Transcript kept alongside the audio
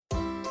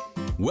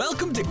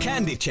Welcome to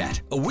Candy Chat,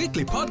 a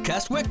weekly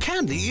podcast where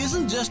candy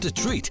isn't just a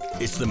treat,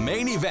 it's the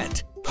main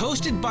event.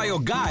 Hosted by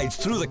your guides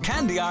through the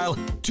candy aisle,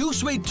 two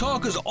sweet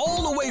talkers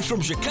all the way from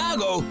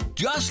Chicago,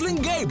 Jocelyn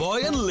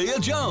Gayboy and Leah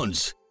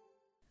Jones.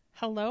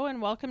 Hello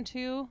and welcome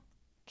to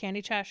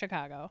Candy Chat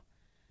Chicago,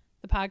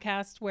 the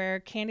podcast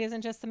where candy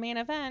isn't just the main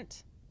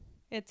event,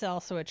 it's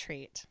also a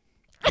treat.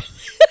 I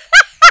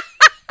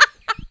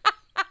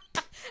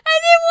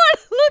didn't want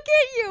to look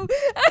at you.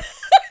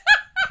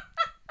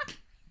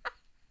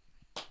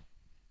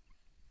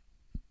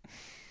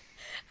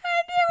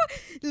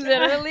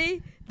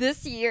 Literally,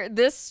 this year,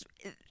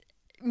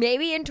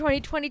 maybe in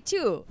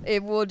 2022,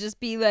 it will just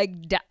be like,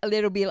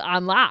 it'll be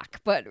on lock,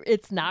 but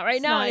it's not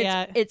right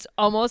now. It's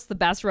almost the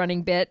best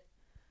running bit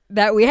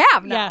that we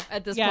have now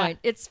at this point.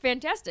 It's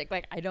fantastic.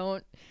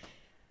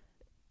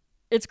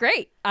 It's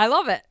great. I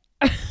love it.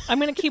 I'm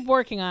going to keep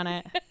working on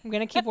it.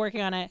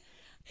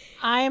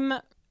 I'm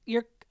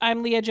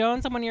Leah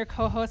Jones. I'm one of your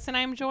co-hosts, and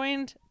I'm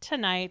joined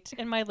tonight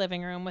in my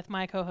living room with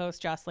my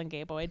co-host, Jocelyn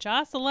Gayboy.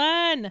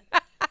 Jocelyn!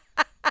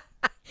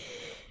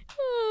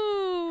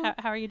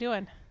 How are you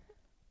doing?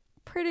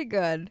 Pretty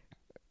good.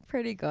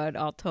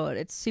 I'll tell it.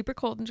 It's super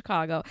cold in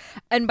Chicago.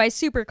 And by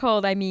super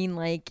cold, I mean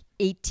like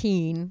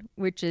 18,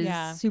 which is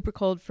super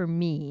cold for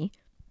me.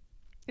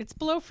 It's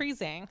below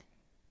freezing.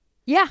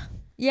 Yeah.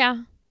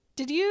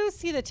 Did you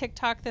see the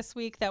TikTok this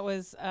week that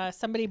was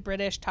somebody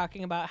British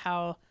talking about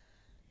how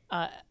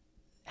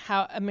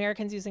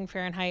Americans using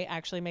Fahrenheit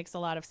actually makes a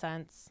lot of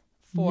sense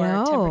for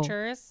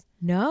temperatures?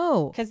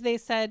 No. Because they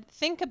said,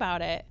 think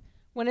about it.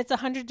 When it's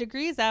 100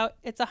 degrees out,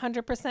 it's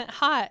 100%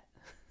 hot.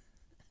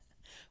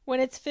 When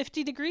it's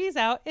 50 degrees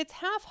out, it's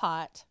half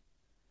hot.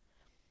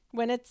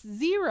 When it's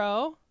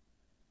 0,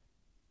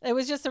 it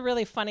was just a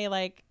really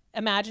funny,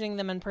 imagining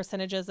them in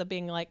percentages of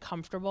being,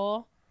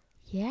 comfortable.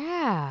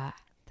 Yeah,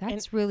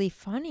 that's really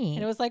funny.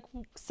 And it was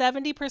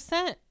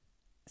 70%,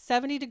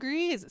 70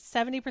 degrees,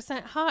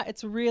 70% hot.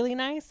 It's really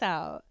nice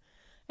out.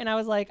 And I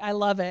was like, I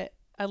love it.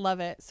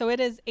 So it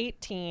is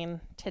 18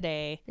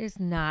 today. It's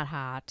not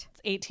hot.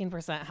 It's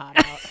 18% hot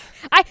out.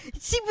 I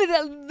see,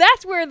 but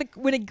that's where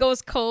when it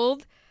goes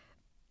cold.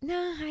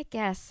 No, I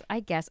guess.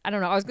 I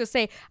don't know. I was going to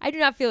say, I do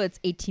not feel it's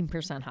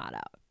 18% hot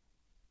out.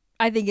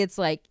 I think it's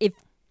if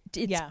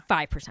it's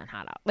 5%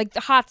 hot out. The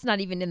hot's not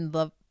even in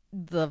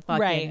the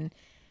fucking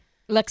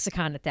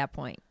lexicon at that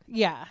point.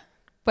 Yeah.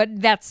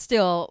 But that's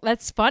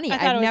funny. I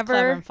thought it was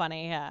clever and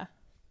funny, yeah.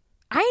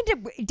 I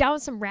ended up down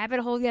some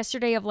rabbit hole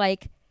yesterday of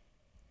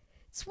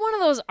it's one of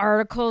those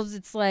articles.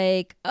 It's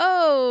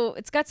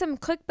it's got some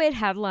clickbait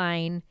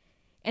headline,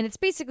 and it's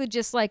basically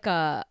just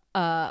a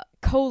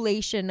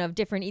collation of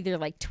different either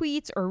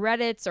tweets or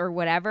Reddits or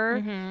whatever.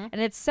 Mm-hmm. And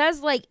it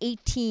says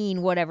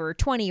 18, whatever,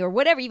 20 or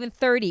whatever, even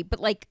 30. But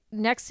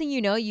next thing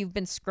you know, you've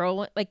been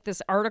scrolling,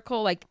 this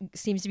article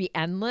seems to be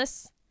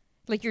endless.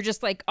 You're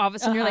just all of a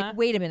sudden you're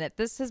wait a minute,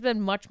 this has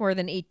been much more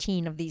than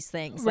 18 of these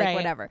things,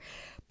 whatever.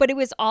 But it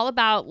was all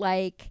about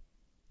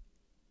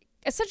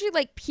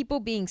essentially people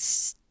being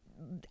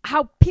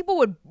how people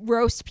would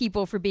roast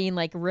people for being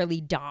really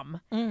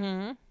dumb.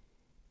 Mm-hmm.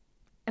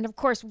 And of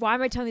course, why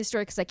am I telling this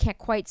story? Because I can't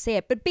quite say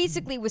it. But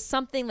basically, it was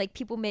something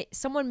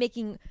someone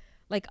making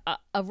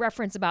a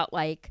reference about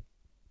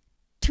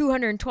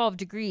 212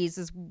 degrees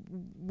is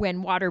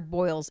when water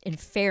boils in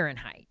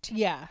Fahrenheit.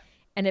 Yeah.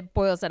 And it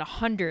boils at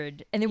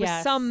 100. And there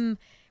was some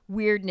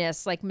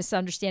weirdness,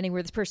 misunderstanding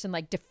where this person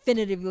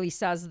definitively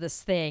says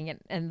this thing.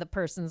 And the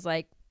person's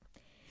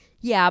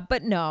yeah,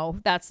 but no,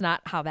 that's not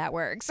how that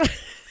works.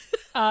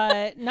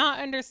 Not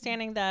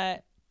understanding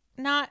that,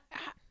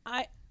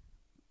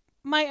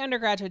 my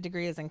undergraduate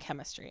degree is in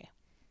chemistry.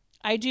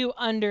 I do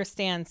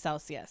understand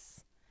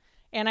Celsius.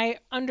 And I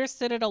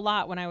understood it a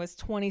lot when I was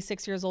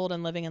 26 years old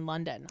and living in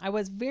London. I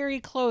was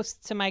very close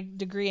to my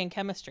degree in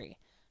chemistry.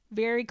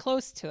 Very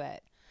close to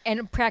it.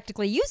 And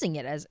practically using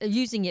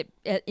it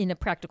in a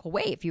practical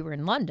way if you were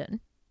in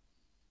London.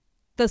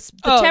 The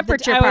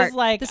temperature part,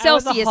 the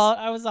Celsius.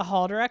 I was a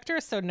hall director,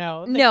 so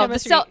no.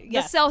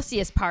 The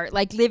Celsius part,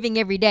 living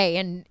every day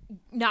and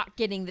not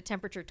getting the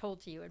temperature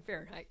told to you in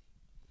Fahrenheit.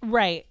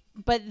 Right.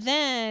 But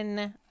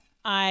then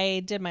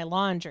I did my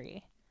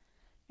laundry,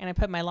 and I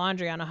put my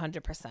laundry on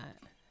 100%.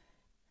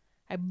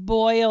 I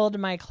boiled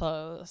my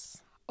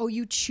clothes. Oh,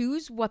 you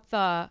choose what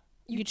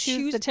you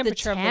choose the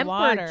temperature of the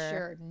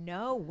water.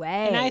 No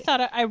way. And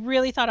I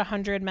really thought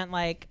 100 meant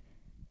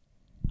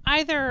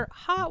either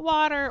hot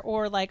water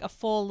or a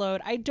full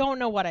load. I don't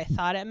know what I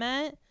thought it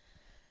meant,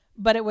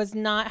 but it was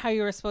not how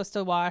you were supposed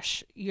to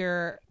wash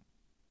your...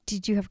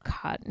 Did you have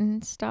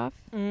cotton stuff?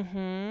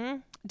 Mm-hmm.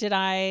 Did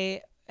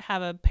I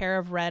have a pair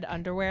of red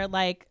underwear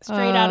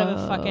straight out of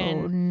a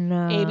fucking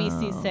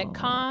ABC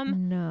sitcom?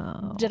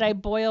 No. Did I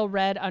boil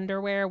red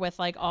underwear with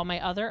all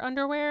my other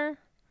underwear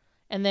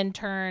and then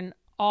turn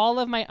all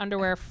of my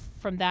underwear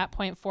from that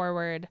point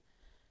forward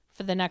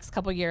for the next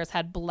couple years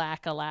had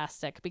black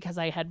elastic because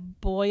I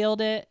had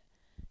boiled it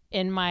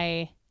in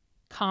my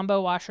combo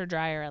washer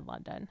dryer in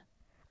London?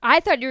 I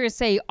thought you were going to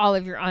say all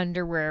of your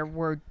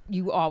underwear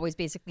you always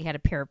basically had a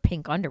pair of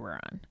pink underwear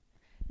on.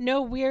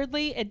 No,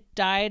 weirdly, it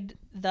dyed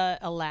the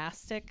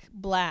elastic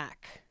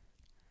black.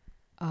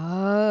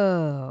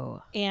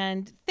 Oh.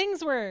 And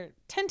things were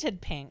tinted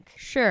pink.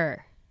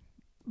 Sure.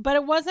 But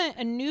it wasn't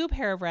a new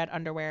pair of red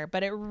underwear,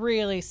 but it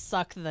really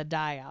sucked the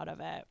dye out of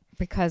it.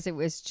 Because it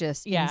was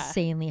just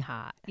insanely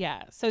hot.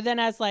 Yeah. So then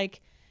as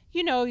like,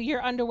 you know,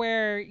 your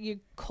underwear, you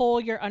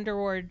coal your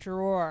underwear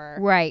drawer.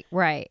 Right.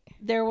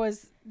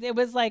 It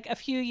was like a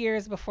few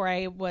years before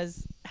I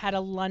had a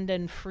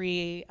London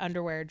free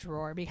underwear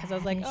drawer because I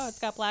was like, oh, it's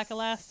got black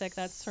elastic.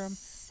 That's from,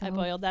 I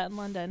boiled that in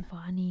London.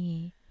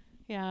 Funny.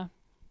 Yeah.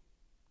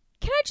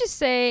 Can I just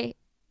say,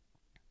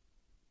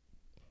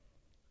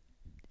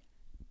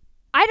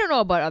 I don't know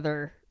about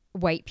other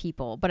white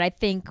people, but I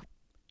think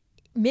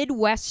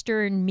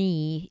Midwestern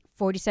me,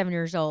 47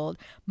 years old,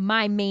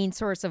 my main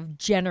source of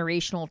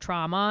generational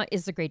trauma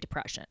is the Great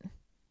Depression.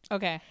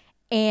 Okay.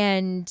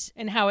 And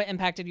how it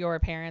impacted your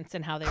parents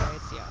and how they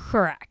raised you.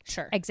 Correct.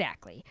 Sure.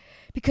 Exactly.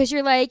 Because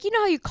you're like, you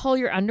know how you call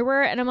your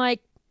underwear? And I'm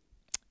like,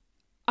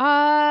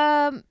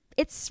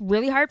 it's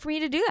really hard for me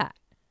to do that.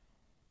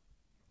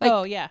 Like,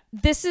 oh, yeah.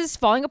 This is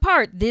falling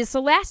apart. This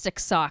elastic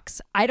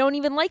sucks. I don't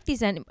even like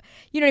these anymore.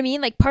 You know what I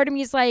mean? Like, part of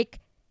me is like,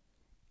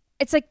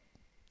 it's like,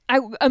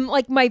 I'm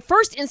like, my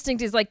first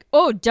instinct is like,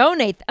 oh,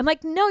 donate. I'm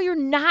like, no, you're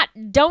not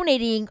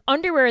donating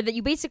underwear that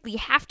you basically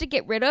have to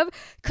get rid of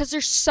because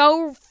they're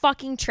so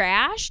fucking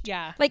trashed.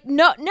 Yeah. Like,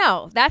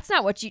 no, that's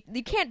not what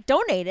you can't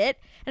donate it.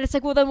 And it's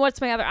like, well, then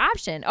what's my other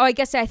option? Oh, I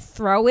guess I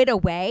throw it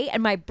away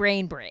and my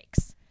brain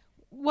breaks.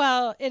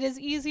 Well, it is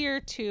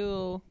easier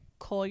to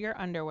coal your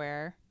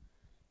underwear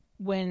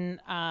when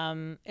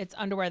it's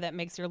underwear that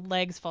makes your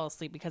legs fall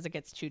asleep because it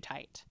gets too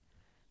tight.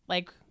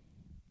 Like,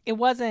 it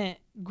wasn't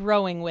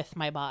growing with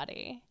my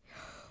body.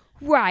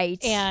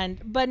 Right.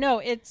 But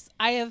no,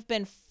 I have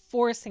been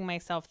forcing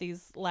myself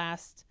these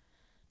last,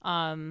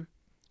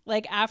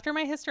 like after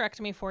my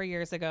hysterectomy 4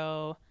 years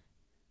ago,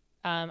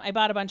 I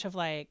bought a bunch of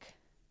like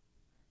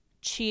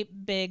cheap,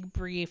 big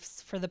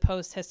briefs for the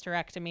post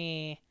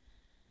hysterectomy.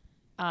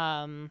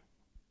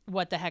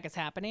 What the heck is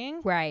happening?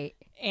 Right.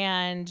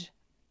 And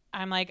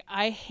I'm like,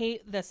 I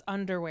hate this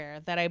underwear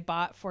that I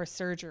bought for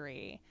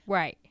surgery.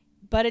 Right.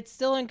 But it's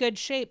still in good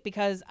shape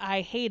because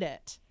I hate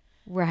it.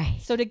 Right.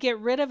 So to get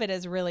rid of it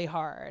is really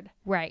hard.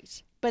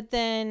 Right. But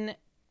then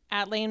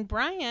at Lane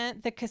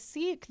Bryant, the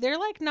Cacique, they're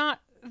not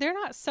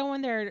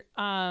sewing their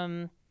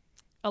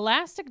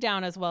elastic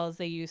down as well as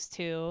they used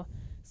to.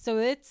 So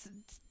it's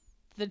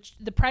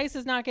the price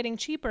is not getting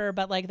cheaper,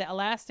 but like the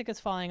elastic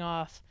is falling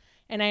off.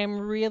 And I am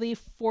really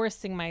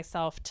forcing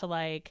myself to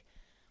like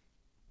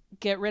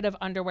get rid of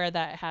underwear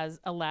that has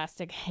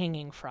elastic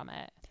hanging from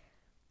it.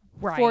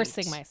 Right.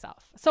 Forcing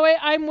myself. So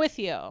I'm with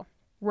you.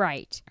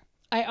 Right.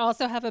 I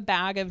also have a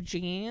bag of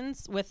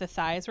jeans with the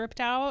thighs ripped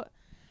out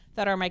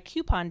that are my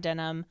coupon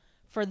denim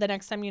for the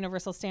next time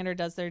Universal Standard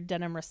does their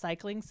denim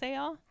recycling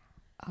sale.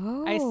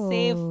 Oh.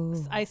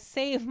 I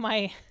save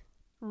my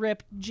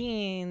ripped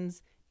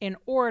jeans in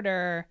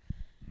order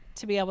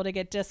to be able to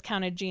get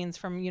discounted jeans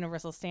from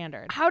Universal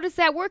Standard. How does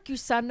that work? You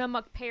send them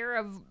a pair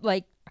of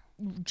like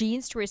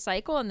jeans to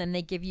recycle and then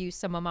they give you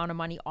some amount of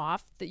money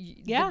off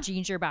the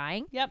jeans you're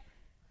buying? Yep.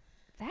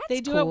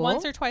 They do it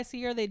once or twice a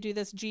year. They do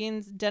this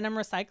jeans denim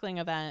recycling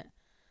event,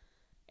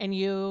 and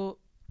you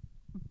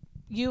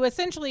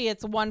essentially,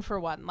 it's 1 for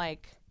 1.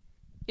 Like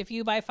if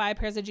you buy 5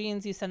 pairs of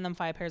jeans, you send them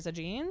 5 pairs of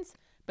jeans,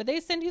 but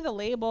they send you the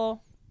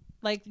label.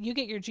 Like you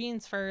get your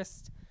jeans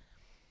first.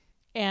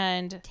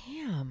 And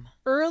damn,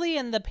 early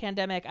in the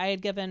pandemic, I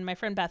had given my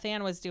friend Beth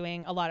Ann was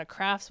doing a lot of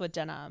crafts with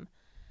denim,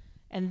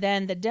 and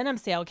then the denim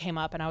sale came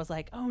up, and I was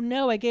like, oh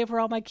no, I gave her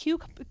all my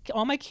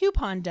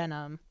coupon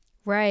denim.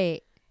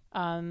 Right.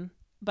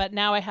 But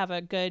now I've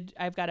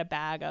got a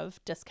bag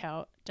of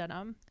discount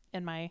denim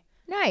in my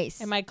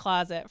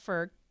closet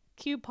for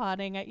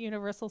couponing at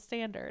Universal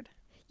Standard.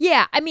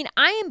 Yeah, I mean,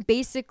 I am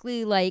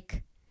basically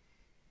like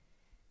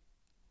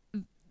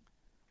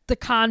the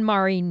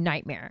KonMari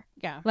nightmare.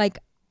 Yeah. Like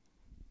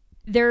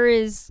there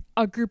is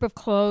a group of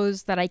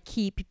clothes that I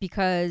keep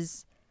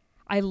because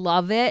I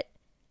love it.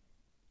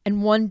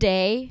 And one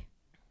day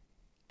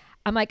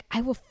I'm like, I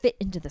will fit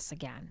into this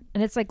again.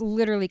 And it's like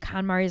literally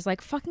KonMari is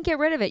like, fucking get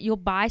rid of it. You'll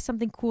buy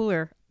something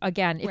cooler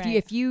again.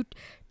 If you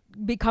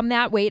become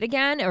that weight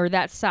again or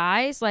that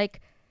size,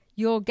 like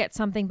you'll get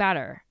something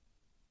better.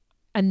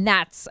 And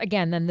that's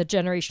again, then the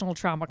generational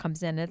trauma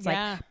comes in. It's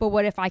like, but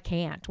what if I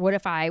can't? What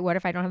if I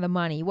don't have the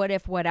money? What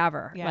if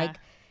whatever? Yeah. Like,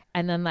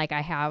 and then like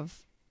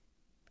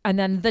and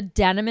then the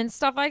denim and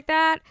stuff like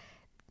that.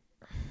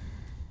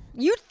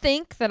 You'd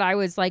think that I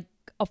was like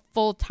a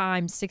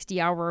full-time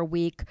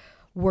 60-hour-a-week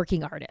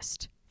working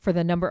artist for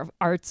the number of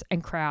arts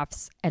and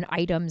crafts and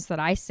items that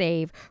I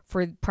save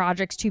for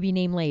projects to be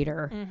named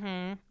later.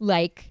 Mm-hmm.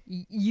 Like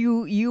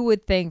you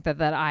would think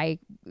that I,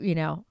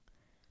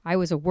 I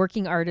was a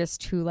working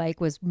artist who like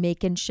was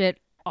making shit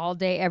all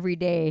day, every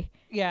day.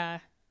 Yeah.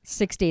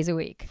 6 days a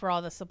week. For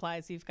all the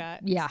supplies you've got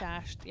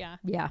stashed. Yeah.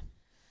 Yeah.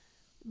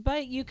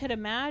 But you could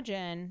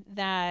imagine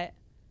that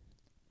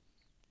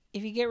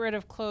if you get rid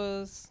of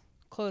clothes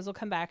will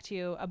come back to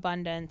you,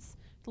 abundance.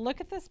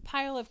 look at this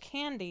pile of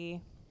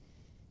candy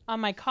on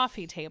my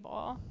coffee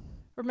table.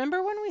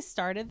 Remember when we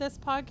started this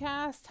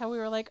podcast, how we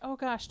were like, oh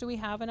gosh, do we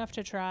have enough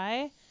to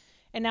try?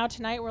 And now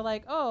tonight we're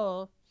like,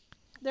 oh,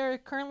 there are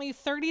currently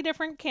 30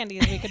 different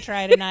candies we could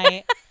try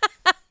tonight.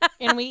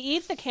 And we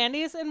eat the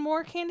candies and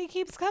more candy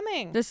keeps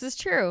coming. This is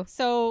true.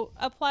 So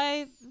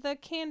apply the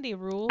candy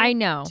rule I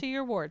know. to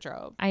your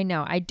wardrobe. I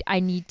know. I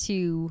need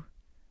to.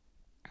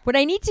 What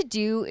I need to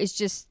do is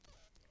just,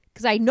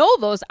 because I know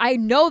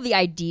the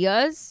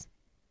ideas,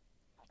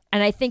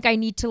 and I think I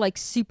need to like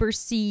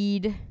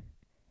supersede.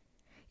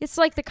 It's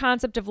like the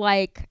concept of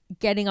like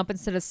getting up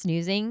instead of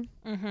snoozing.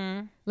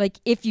 Mm-hmm. Like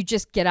if you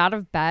just get out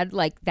of bed,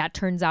 like that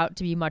turns out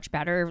to be much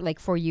better, like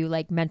for you,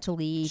 like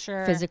mentally,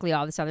 Sure. physically,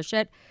 all this other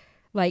shit.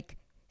 Like,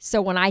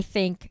 so when I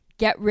think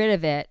get rid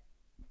of it,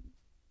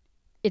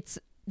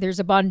 there's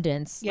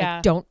abundance.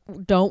 Yeah. Like,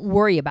 don't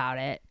worry about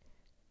it.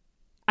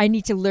 I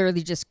need to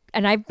literally just,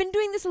 and I've been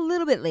doing this a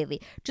little bit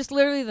lately, just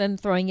literally then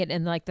throwing it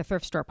in like the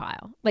thrift store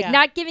pile, like Yeah.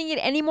 not giving it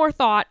any more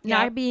thought, Yep.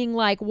 not being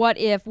like, what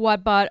if,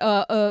 what, but,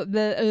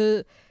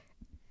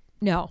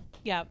 no,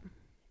 Yep.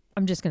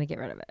 I'm just going to get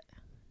rid of it.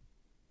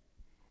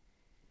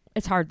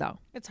 It's hard though.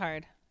 It's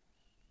hard.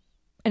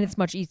 And it's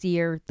much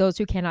easier. Those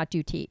who cannot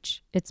do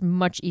teach. It's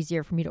much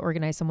easier for me to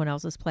organize someone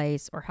else's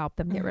place or help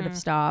them get rid of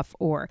stuff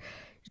or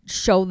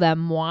show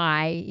them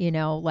why,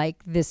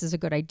 like this is a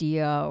good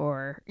idea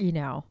or,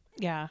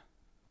 Yeah.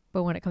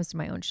 But when it comes to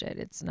my own shit,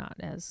 it's not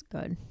as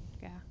good.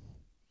 Yeah.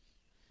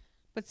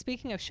 But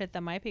speaking of shit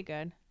that might be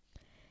good,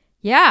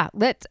 Yeah,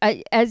 let's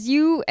as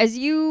you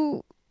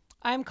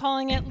I'm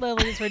calling it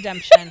Lily's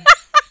Redemption.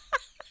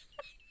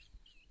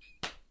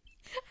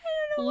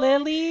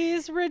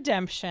 Lily's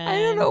Redemption. I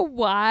don't know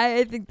why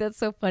I think that's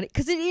so funny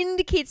because it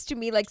indicates to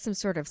me like some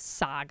sort of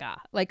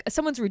saga, like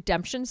someone's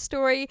redemption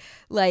story,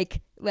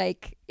 like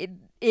it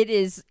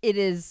is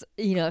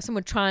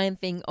someone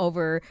triumphing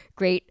over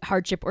great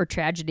hardship or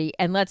tragedy.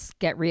 And let's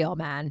get real,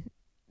 man.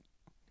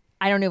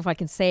 I don't know if I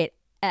can say it.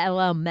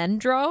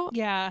 Almendro.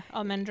 Yeah,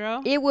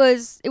 Almendro. It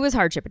was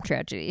hardship and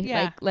tragedy.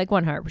 Yeah. Like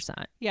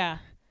 100%. Yeah.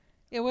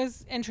 It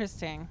was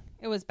interesting.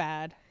 It was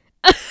bad.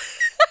 I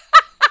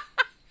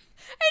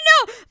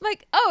know.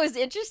 Like, oh, it's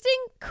interesting.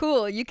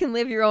 Cool. You can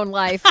live your own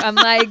life. I'm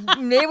like,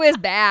 it was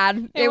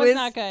bad. It was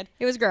not good.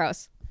 It was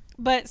gross.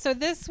 But so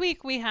this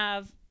week we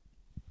have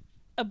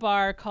a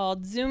bar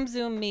called Zoom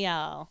Zoom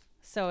Miel.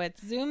 So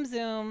it's Zoom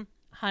Zoom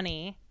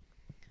honey.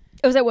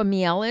 Oh, is that what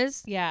miel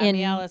is? Yeah, in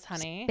miel is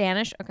honey.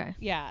 Spanish? Okay.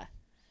 Yeah.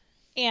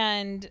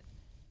 And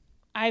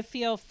I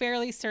feel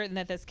fairly certain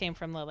that this came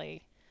from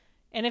Lily.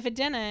 And if it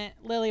didn't,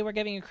 Lily, we're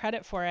giving you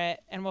credit for it,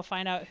 and we'll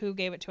find out who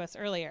gave it to us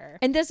earlier.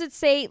 And does it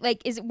say,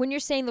 like, is it when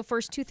you're saying the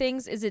first two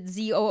things, is it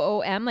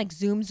ZOOM, like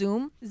zoom,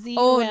 zoom? Z-U-M,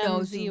 Oh,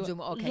 no, zoom,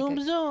 zoom. Okay, Zoom,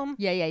 good. zoom.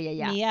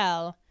 Yeah.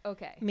 Miel.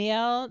 Okay.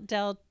 Miel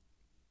del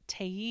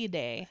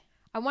Teide.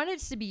 I wanted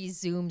it to be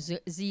zoom,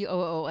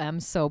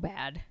 ZOOM so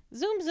bad.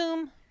 Zoom,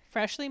 zoom.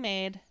 Freshly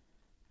made.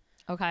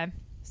 Okay.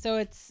 So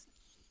it's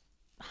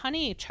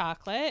honey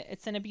chocolate.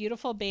 It's in a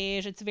beautiful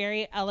beige. It's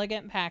very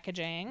elegant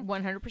packaging.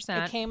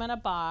 100%. It came in a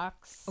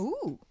box.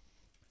 Ooh.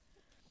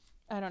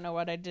 I don't know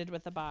what I did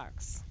with the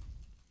box.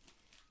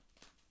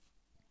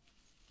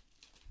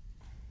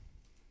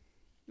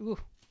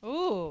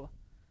 Ooh.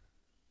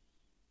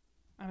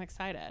 I'm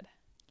excited.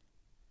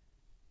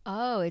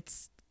 Oh,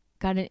 it's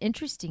got an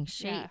interesting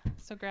shape. Yeah.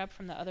 So grab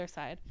from the other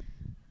side.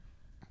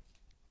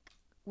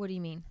 What do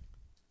you mean?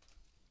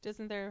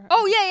 Isn't there?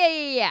 Oh,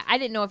 yeah. I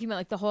didn't know if you meant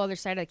like the whole other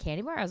side of the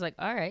candy bar. I was like,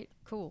 all right,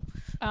 cool.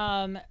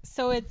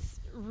 So it's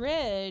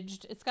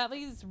ridged. It's got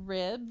these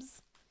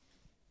ribs.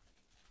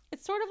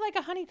 It's sort of like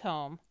a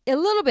honeycomb. A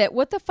little bit.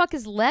 What the fuck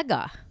is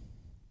lega?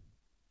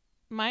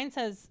 Mine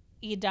says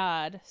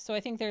idad, so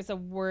I think there's a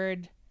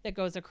word that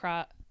goes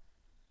across.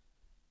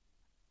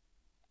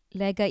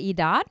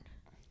 Legalidad?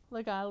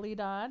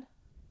 Legalidad.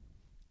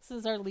 This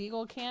is our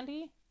legal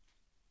candy.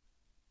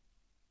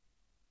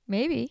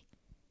 Maybe.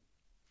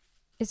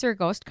 Is there a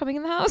ghost coming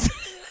in the house?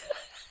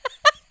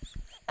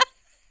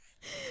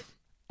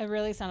 It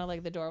really sounded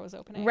like the door was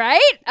opening. Right?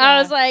 Yeah.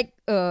 I was like,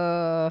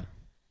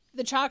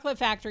 The chocolate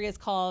factory is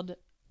called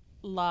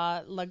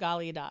La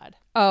Legalidad.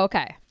 Oh,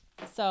 okay.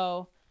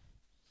 So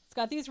it's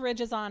got these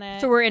ridges on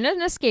it. So we're in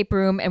an escape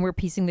room and we're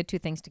piecing the two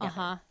things together.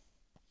 Uh-huh.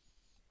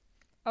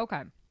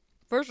 Okay.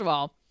 First of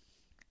all,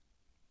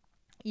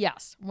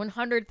 yes,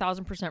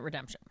 100,000%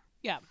 redemption.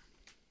 Yeah.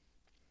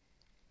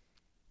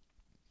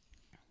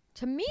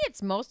 To me,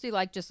 it's mostly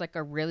like just like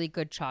a really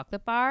good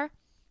chocolate bar.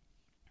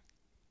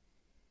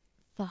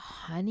 The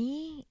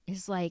honey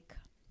is like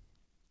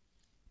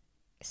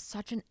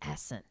such an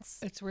essence.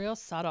 It's real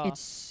subtle.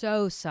 It's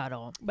so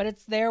subtle. But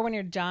it's there when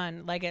you're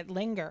done. Like it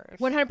lingers.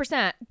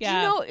 100%.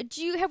 Yeah.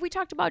 Have we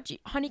talked about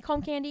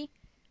honeycomb candy?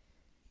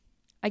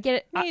 I get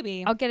it.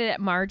 Maybe. I'll get it at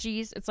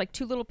Margie's. It's like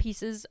two little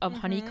pieces of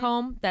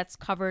honeycomb that's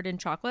covered in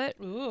chocolate.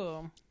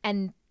 Ooh.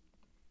 And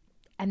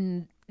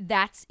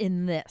that's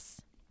in this.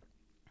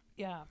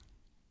 Yeah.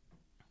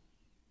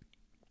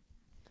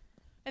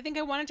 I think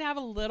I wanted to have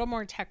a little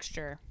more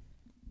texture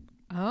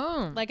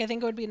Oh. Like, I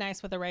think it would be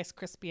nice with a Rice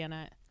Krispie in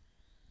it.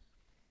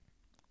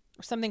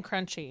 Or something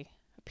crunchy.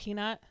 A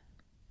peanut.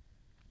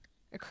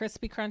 A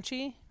crispy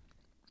crunchy.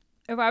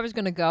 If I was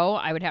going to go,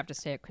 I would have to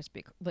say a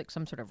crispy, like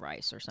some sort of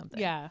rice or something.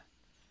 Yeah.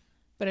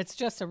 But it's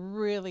just a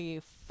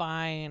really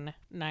fine,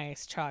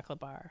 nice chocolate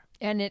bar.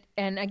 And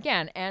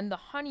the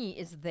honey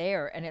is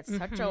there, and it's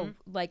such a,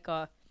 like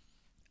a,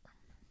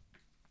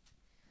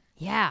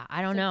 yeah,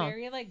 I don't know.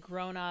 Very, like,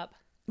 grown up.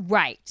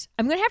 Right.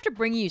 I'm going to have to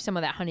bring you some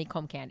of that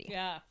honeycomb candy.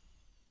 Yeah.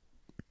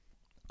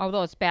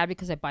 Although it's bad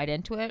because I bite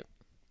into it.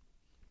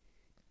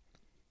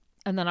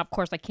 And then, of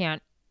course, I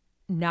can't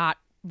not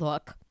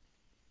look.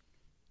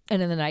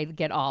 And then I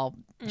get all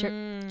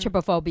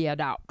trypophobia'd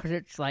out because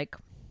it's like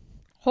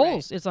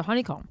holes. Right. It's a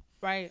honeycomb.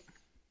 Right.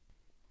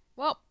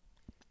 Well,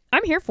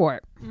 I'm here for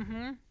it.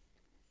 Mm-hmm.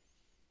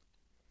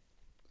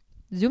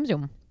 Zoom,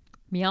 zoom.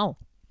 Meow.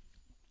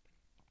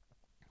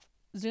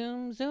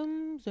 Zoom,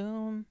 zoom,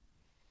 zoom.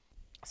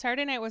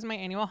 Saturday night was my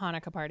annual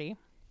Hanukkah party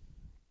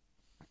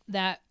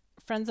that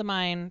friends of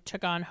mine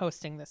took on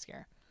hosting this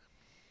year.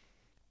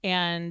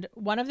 And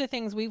one of the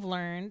things we've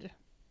learned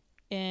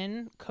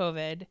in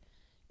COVID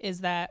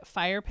is that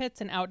fire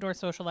pits and outdoor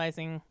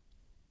socializing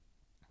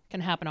can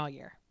happen all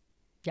year.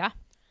 Yeah.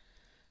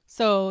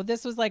 So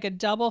this was like a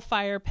double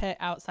fire pit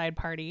outside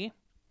party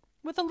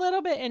with a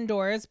little bit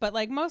indoors, but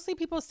like mostly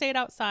people stayed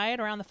outside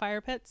around the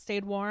fire pit,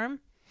 stayed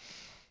warm.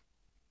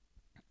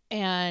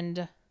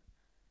 And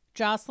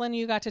Jocelyn,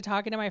 you got to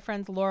talking to my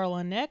friends Laurel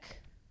and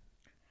Nick.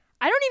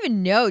 I don't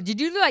even know. Did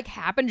you like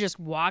happen to just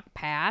walk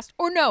past?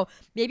 Or no,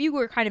 maybe you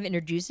were kind of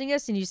introducing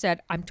us and you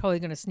said, I'm totally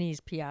going to sneeze,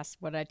 P.S.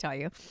 What did I tell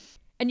you?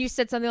 And you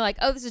said something like,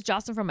 oh, this is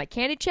Jocelyn from my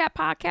Candy Chat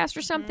podcast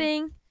or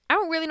something. Mm-hmm. I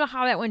don't really know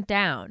how that went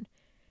down.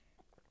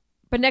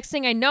 But next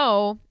thing I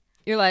know,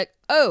 you're like,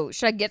 oh,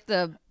 should I get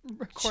the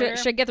recorder?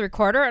 Should I get the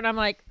recorder? And I'm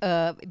like,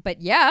 but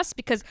yes,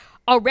 because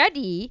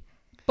already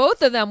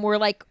both of them were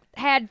like,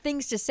 had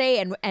things to say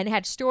and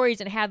had stories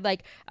and had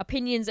like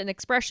opinions and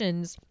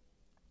expressions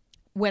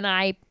when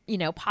I,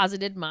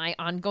 posited my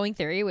ongoing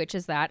theory, which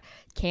is that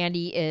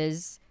candy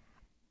is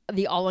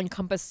the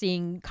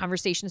all-encompassing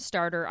conversation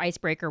starter,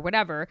 icebreaker,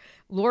 whatever.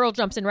 Laurel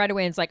jumps in right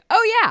away and is like,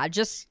 oh yeah, I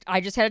just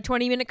had a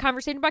 20-minute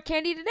conversation about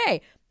candy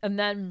today. And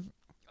then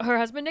her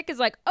husband Nick is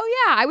like,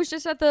 oh yeah, I was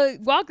just at the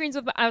Walgreens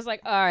with I was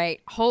like, all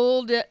right,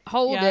 hold it,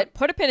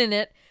 put a pin in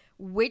it,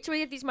 wait till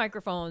we get these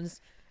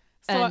microphones.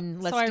 So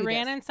I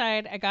ran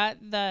inside, I got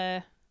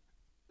the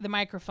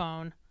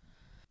microphone,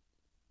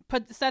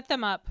 set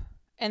them up,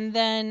 and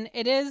then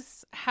it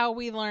is how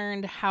we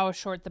learned how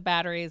short the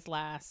batteries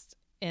last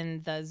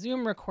in the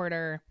Zoom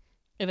recorder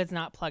if it's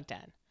not plugged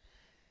in.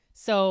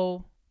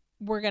 So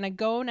we're going to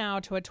go now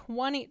to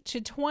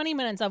 20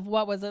 minutes of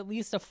what was at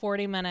least a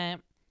 40-minute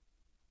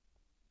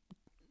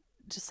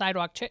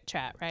sidewalk chit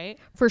chat, right?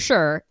 For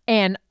sure.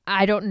 And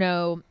I don't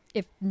know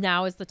if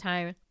now is the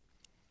time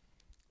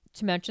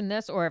to mention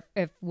this or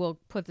if we'll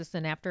put this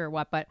in after or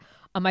what, but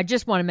I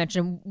just want to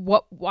mention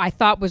what I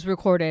thought was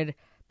recorded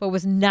but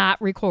was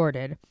not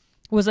recorded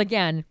was,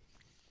 again,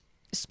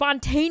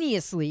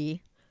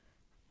 spontaneously,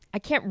 I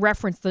can't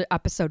reference the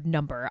episode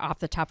number off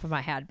the top of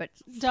my head, but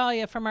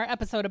Dahlia from our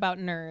episode about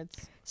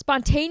nerds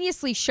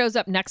spontaneously shows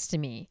up next to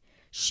me.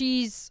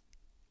 She's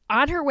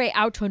on her way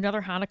out to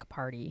another Hanukkah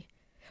party,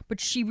 but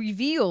she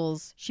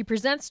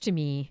presents to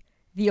me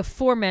the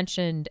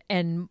aforementioned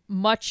and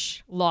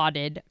much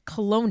lauded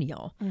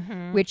Colonial,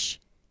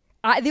 which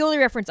the only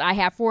reference I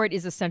have for it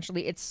is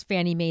essentially it's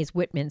Fannie Mae's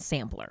Whitman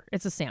sampler.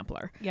 It's a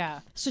sampler.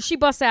 Yeah. So she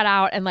busts that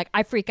out and like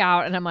I freak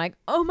out and I'm like,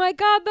 oh my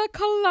God, the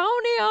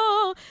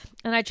Colonial.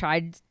 And I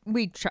tried,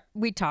 we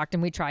talked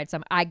and we tried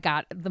some. I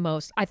got the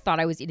most, I thought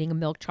I was eating a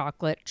milk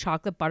chocolate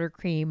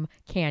buttercream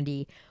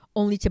candy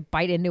only to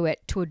bite into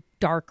it to a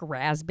dark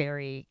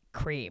raspberry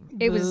cream.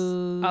 It was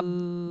a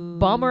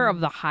bummer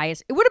of the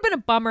highest. It would have been a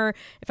bummer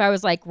if I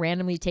was like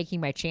randomly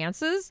taking my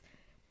chances,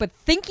 but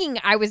thinking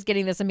I was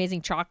getting this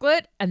amazing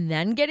chocolate and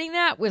then getting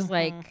that was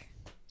like,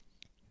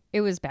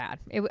 it was bad.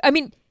 It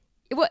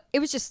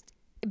was just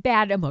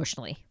bad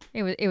emotionally.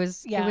 It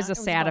was a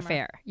sad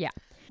affair. Yeah.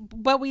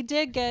 But we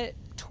did get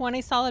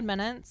 20 solid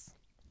minutes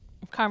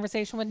of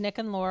conversation with Nick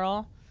and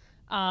Laurel.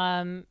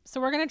 So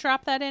we're going to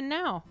drop that in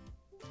now.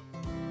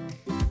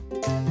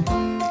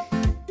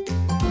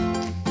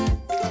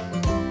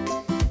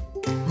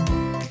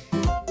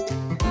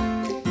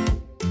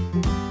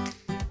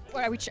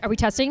 Are we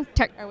testing?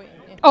 Are we?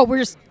 Oh, we're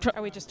just.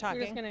 Are we just talking?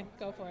 We're just gonna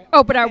go for it.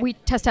 Oh, but are we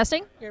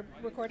testing? You're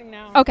recording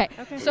now. Okay.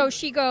 So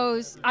she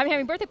goes, I'm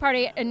having a birthday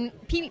party and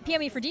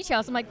PM me for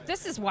details. I'm like,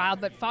 this is wild,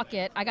 but fuck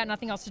it. I got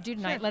nothing else to do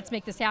tonight. Sure. Let's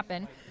make this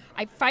happen.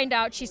 I find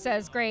out, she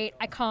says, great.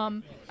 I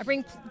come. I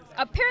bring.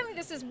 Apparently,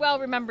 this is well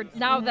remembered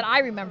now that I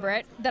remember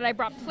it. That I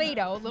brought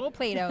Play-Doh, little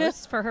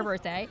Play-Dohs for her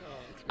birthday.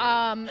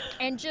 And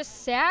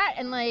just sat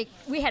and like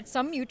we had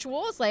some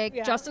mutuals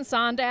like Justin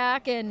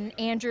Sondak and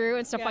Andrew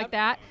and stuff like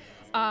that.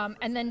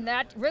 And then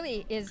that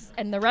really is,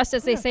 and the rest,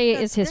 as they say,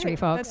 is history,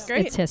 folks. That's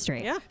great. It's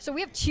history. Yeah. So we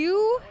have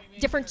two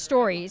different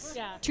stories,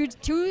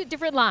 two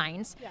different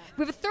lines. Yeah.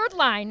 We have a third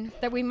line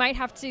that we might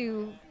have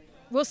to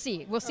We'll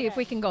see. We'll see if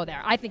we can go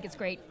there. I think it's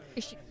great.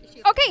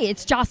 Okay,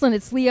 it's Jocelyn.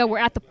 It's Leah. We're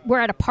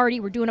at a party.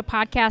 We're doing a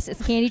podcast.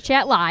 It's Candy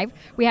Chat Live.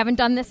 We haven't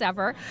done this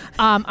ever.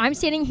 I'm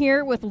standing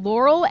here with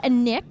Laurel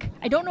and Nick.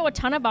 I don't know a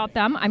ton about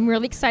them. I'm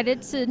really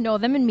excited to know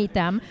them and meet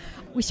them.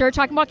 We started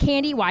talking about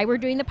candy, why we're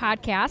doing the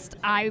podcast.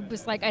 I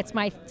was like, it's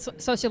my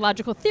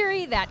sociological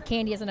theory that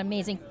candy is an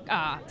amazing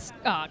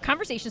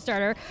conversation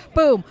starter.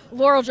 Boom,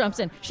 Laurel jumps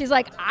in. She's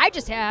like, I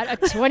just had a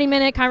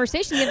 20-minute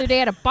conversation the other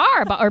day at a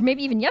bar, or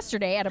maybe even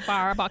yesterday at a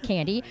bar about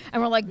candy.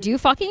 And we're like, do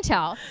fucking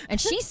tell. And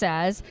she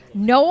says,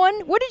 no one,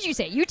 what did you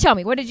say? You tell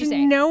me, what did you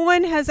say? No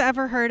one has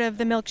ever heard of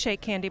the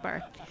milkshake candy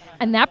bar.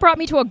 And that brought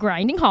me to a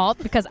grinding halt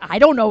because I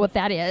don't know what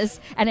that is.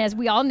 And as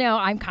we all know,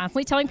 I'm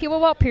constantly telling people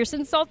about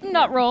Pearson Salt and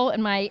Nut Roll,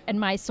 and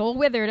my soul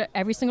withered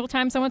every single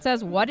time someone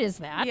says, "What is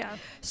that?" Yeah.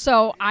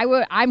 So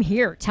I'm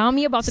here. Tell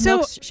me about the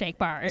milkshake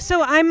bar.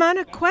 So I'm on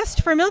a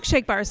quest for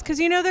milkshake bars because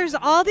there's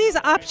all these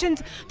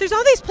options. There's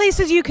all these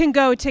places you can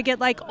go to get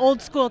like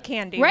old school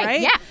candy, right?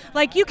 Yeah.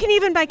 Like you can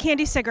even buy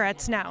candy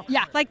cigarettes now.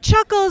 Yeah. Like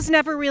Chuckles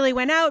never really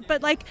went out,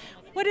 but like.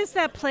 What is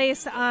that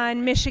place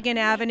on Michigan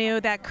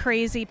Avenue, that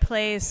crazy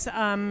place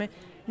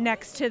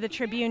next to the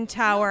Tribune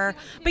Tower?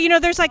 But,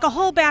 there's like a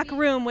whole back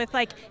room with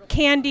like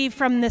candy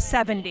from the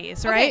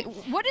 70s, right? Okay,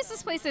 what is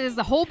this place that is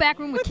the whole back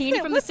room with candy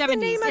from the 70s? What's the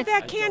name of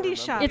that candy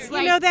shop? It's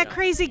that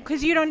crazy,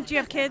 because do you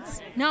have kids?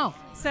 No.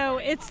 So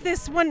it's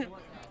this one.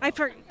 I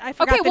forgot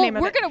okay, the name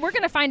of it. we're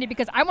gonna find it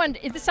because I want.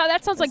 So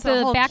that sounds like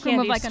the back room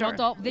of like an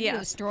adult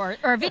video store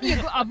or a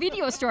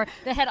video store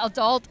that had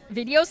adult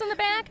videos in the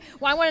back.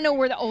 Well, I want to know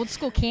where the old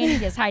school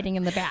candy is hiding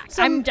in the back.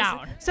 So, I'm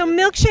down. So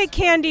milkshake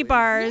candy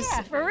bars.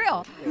 Yeah, for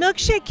real.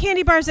 Milkshake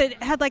candy bars.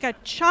 It had like a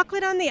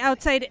chocolate on the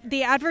outside.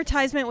 The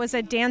advertisement was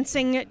a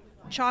dancing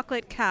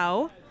chocolate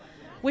cow,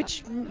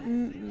 which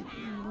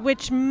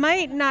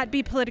might not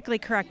be politically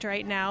correct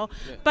right now.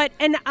 But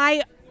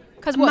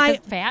because what?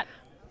 'Cause fat.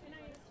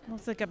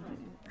 It's like that's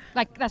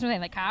what I'm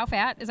saying, like cow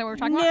fat? Is that what we're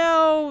talking about?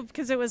 No,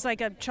 because it was like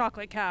a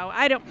chocolate cow.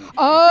 I don't.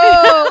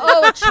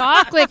 Oh,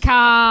 chocolate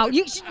cow.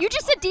 You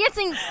just said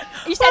dancing.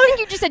 I think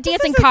you just said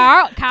dancing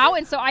cow,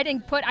 and so I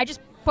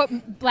just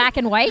put black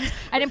and white.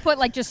 I didn't put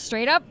like just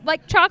straight up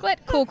like chocolate.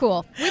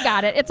 Cool. We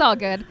got it. It's all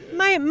good.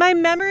 My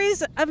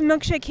memories of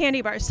milkshake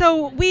candy bars.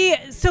 So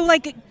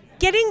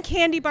getting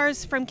candy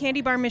bars from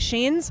candy bar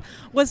machines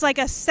was like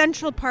a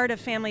central part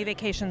of family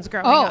vacations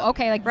growing up. Oh,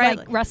 okay, like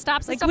rest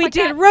stops and stuff we like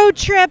that? did road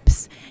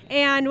trips,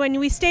 and when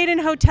we stayed in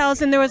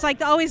hotels, and there was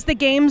like always the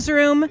games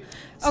room.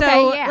 So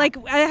like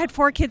I had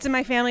 4 kids in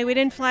my family. We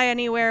didn't fly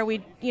anywhere.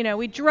 We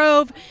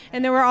drove,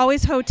 and there were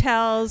always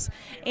hotels.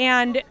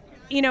 And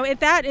in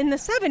the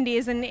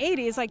 70s and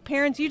 80s, like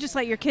parents, you just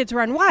let your kids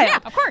run wild. Yeah,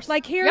 of course.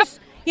 Like here's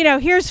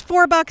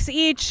 $4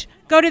 each.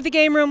 Go to the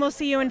game room, we'll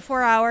see you in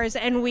 4 hours.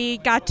 And we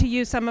got to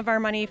use some of our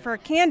money for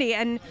candy.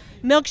 And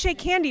milkshake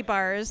candy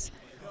bars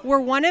were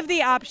one of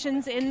the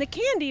options in the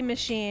candy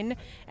machine.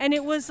 And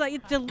it was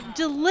like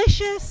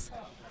delicious,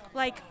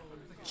 like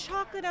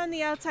chocolate on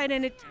the outside,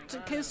 and it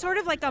was sort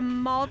of like a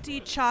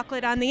malty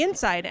chocolate on the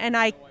inside. And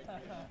I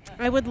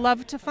would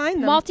love to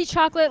find them. Malty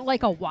chocolate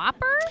like a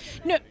Whopper?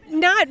 No,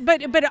 not,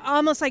 but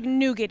almost like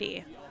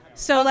nougaty.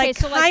 So okay,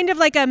 kind of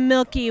like a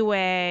Milky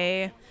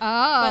Way, but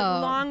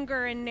Oh.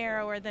 longer and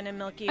narrower than a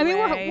Milky I mean,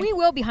 Way. we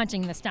will be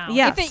hunting this down.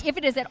 Yes. If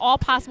it is at all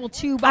possible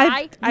to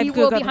buy, I've we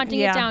will be Googled, hunting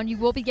it down. You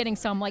will be getting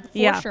some, like,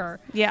 for sure.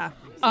 Yeah.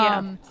 It's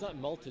not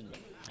malted milk.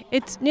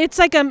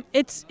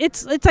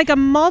 It's like a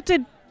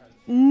malted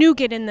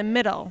nougat in the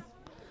middle.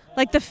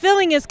 Like the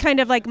filling is kind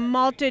of like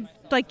malted,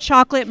 like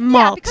chocolate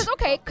malt.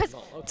 Yeah, because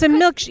it's a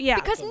milkshake. Yeah,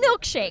 because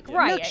milkshake,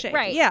 right? Milkshake,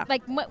 right. yeah.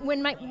 Like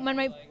when my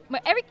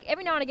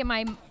every now and again,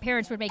 my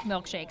parents would make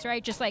milkshakes,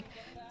 right? Just like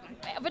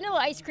vanilla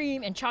ice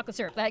cream and chocolate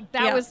syrup. Like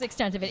that was the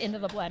extent of it into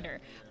the blender.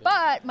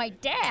 But my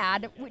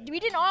dad, we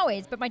didn't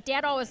always, but my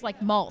dad always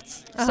liked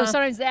malts. So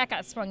sometimes that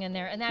got sprung in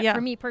there, and that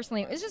for me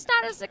personally is just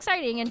not as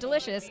exciting and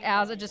delicious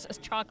as just a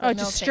chocolate milkshake.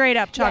 Just straight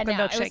up chocolate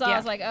milkshake. It was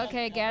always like,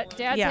 okay,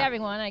 Dad's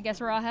having one. I guess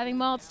we're all having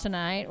malts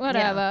tonight.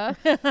 Whatever.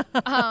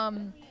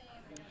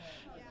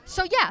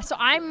 So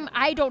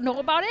I don't know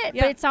about it,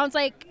 but it sounds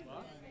like,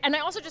 and I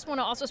also just want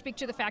to also speak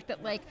to the fact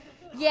that like,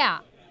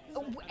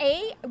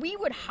 we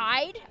would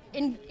hide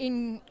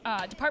in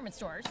department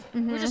stores.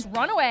 We would just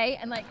run away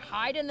and like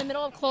hide in the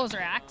middle of clothes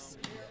racks.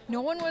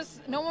 No one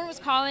was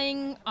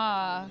calling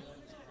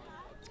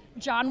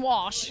John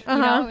Walsh. You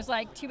know, it was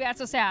like, too bad,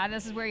 so sad.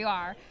 This is where you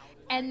are.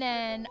 And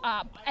then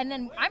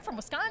I'm from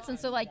Wisconsin,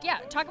 so like,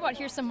 talk about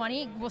here's some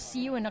money. We'll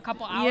see you in a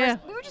couple hours. Yeah.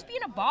 We would just be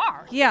in a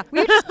bar. Yeah. We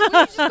would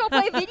just go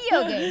play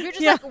video games. We would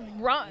just like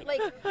run,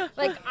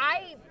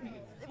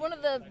 one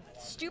of the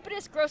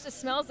stupidest, grossest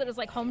smells that is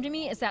like home to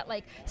me is that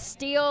like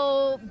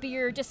stale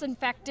beer,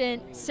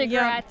 disinfectant,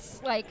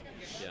 cigarettes. Like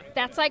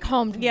that's like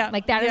home to me.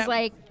 Like that is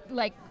like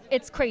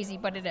it's crazy,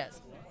 but it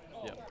is.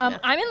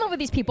 I'm in love with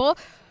these people.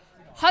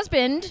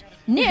 Husband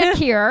Nick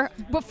here.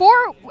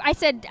 Before I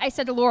said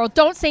to Laurel,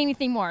 don't say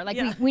anything more. Like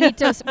we need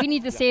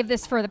to save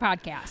this for the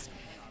podcast.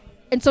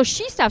 And so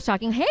she stops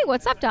talking. Hey,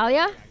 what's up,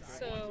 Dahlia?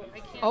 So I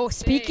can't Oh,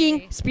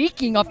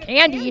 speaking of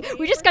candy,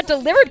 we just got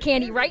delivered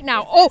candy right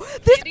now. Oh,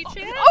 this!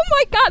 Oh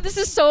my God, this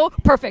is so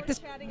perfect.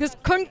 This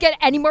couldn't get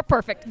any more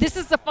perfect. This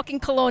is the fucking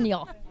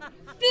Colonial.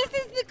 This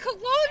is the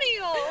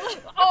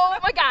Colonial. Oh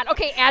my God.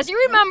 Okay, as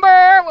you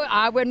remember,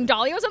 when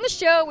Dolly was on the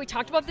show, we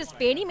talked about this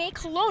Fannie Mae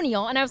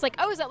Colonial, and I was like,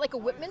 oh, is that like a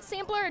Whitman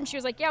sampler? And she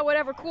was like, yeah,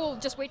 whatever, cool.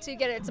 Just wait till you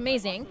get it. It's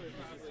amazing.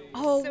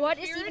 Oh, so what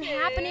is even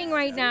happening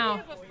right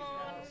now?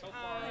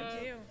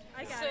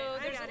 So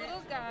there's a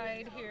little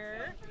guide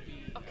here.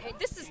 Okay,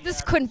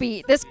 this couldn't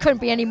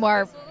be any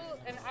more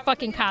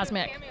fucking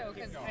cosmic.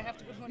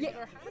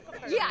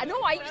 Yeah, no,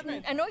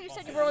 I know you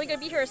said you were only going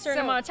to be here a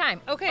certain amount of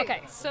time.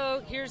 Okay.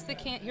 So here's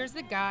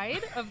the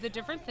guide of the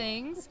different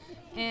things,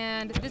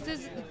 and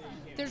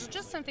there's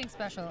just something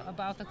special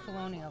about the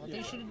Colonial.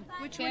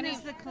 Which one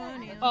is the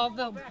Colonial? Oh,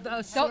 the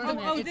assortment.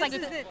 It's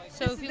like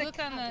so if you look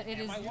on it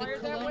is the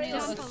Colonial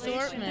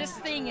assortment. This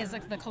thing is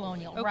like the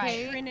Colonial, Okay.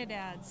 right?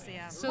 Trinidad's,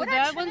 yeah. So What are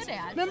that one's.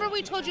 Trinidad? Remember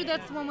we told you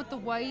that's the one with the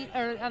white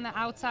or on the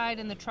outside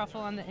and the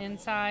truffle on the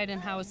inside, and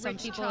how some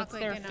Rich people it's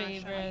their chocolate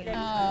ganache. favorite.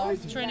 Oh.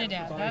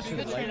 Trinidad. That's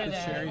the Trinidad.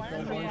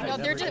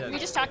 No, we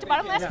just talked about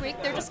them last week.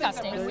 They're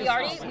disgusting. We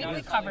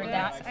covered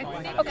that.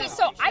 Okay,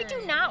 so I do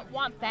not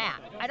want that.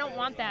 I don't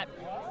want that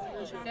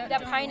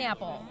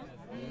pineapple.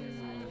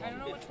 I don't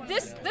know which one.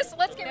 This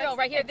let's get real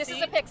right here. This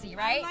is a pixie,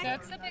 right?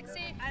 That's the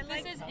Pixie.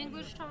 This is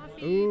English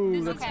toffee. Ooh,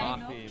 this the is toffee.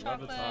 milk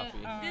Love the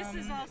chocolate. toffee. This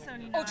is also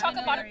Oh,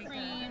 chocolate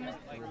buttercream.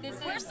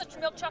 Where's the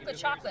milk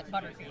chocolate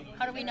buttercream?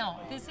 How do we know?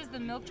 This is the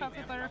milk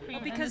chocolate buttercream.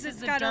 and because this it's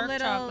is the got a dark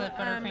little, chocolate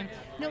buttercream.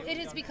 No, it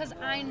is because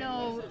I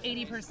know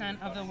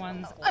 80% of the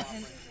ones.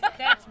 And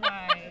that's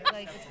why.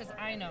 Like it's because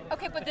I know.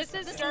 Okay, but this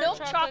is this dark milk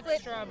chocolate chocolate-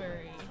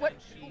 strawberry. What?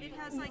 It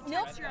has like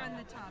Milk? texture on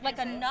the top. Like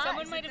a nut?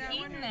 Someone might have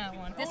eaten that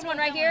one. This Oh, one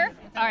no, right that here? one.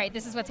 All right,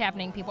 this is what's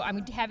happening, people.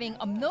 I'm having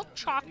a milk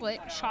chocolate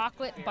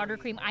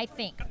buttercream, I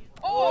think.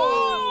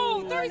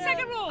 Oh,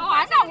 30-second rule. Oh,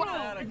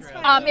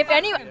 I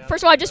know.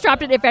 First of all, I just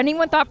dropped it. If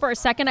anyone thought for a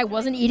second I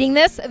wasn't eating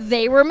this,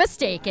 they were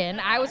mistaken.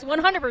 I was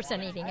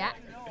 100% eating it.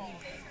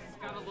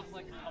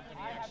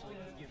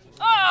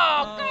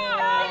 Oh, God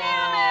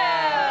damn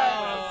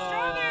it!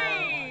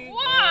 Strawberry!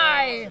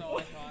 Why?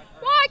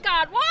 Why,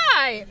 God?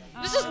 Why?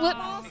 This is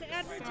False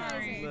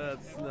advertising.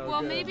 That's no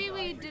Well, good. maybe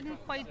we didn't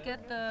quite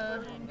get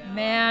the.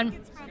 man.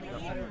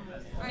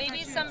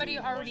 Maybe somebody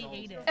already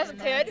ate it. As a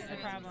kid? That's the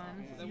problem.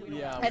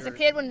 Yeah, As a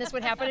kid, when this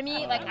would happen to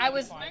me, like I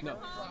was wrecked.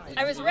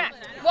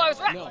 Well, I was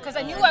wrecked because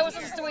I knew I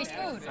wasn't supposed to waste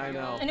food. I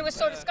know. And it was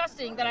so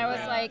disgusting that I was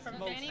like,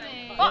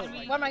 oh,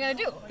 what am I gonna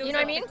do? You know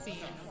what I mean?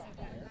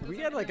 we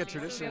had like a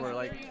tradition where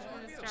like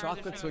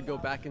chocolates would go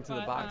back into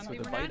the box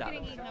with a bite out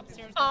of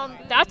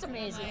it. That's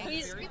amazing.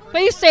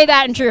 Please say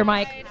that into your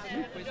mic,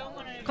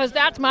 because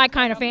that's my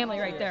kind of family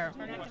right there.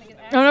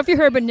 I don't know if you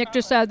heard, but Nick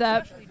just said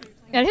that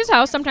at his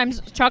house, sometimes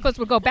chocolates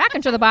would go back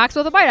into the box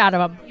with a bite out of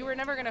them. You were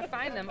never going to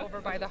find them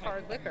over by the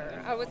hard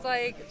liquor. I was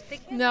like, they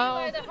can't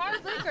No. be by the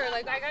hard liquor.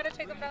 Like, I got to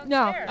take them downstairs. No,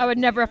 I would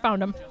never have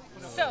found them.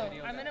 So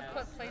I'm gonna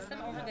place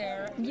them over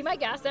there. You might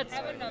guess that's. I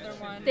have another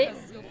one They-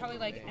 because you'll probably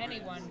like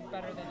anyone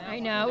better than that. I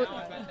know.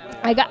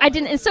 I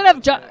didn't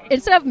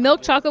instead of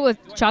milk chocolate with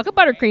chocolate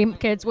buttercream,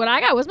 kids. What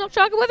I got was milk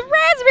chocolate with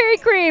raspberry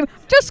cream.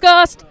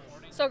 Disgust.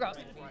 So gross.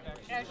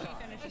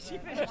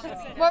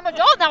 Well, I'm an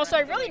adult now, so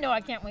I really know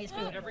I can't waste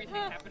food.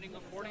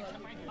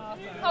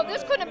 Oh,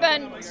 this couldn't have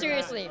been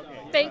seriously.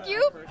 Thank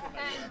you.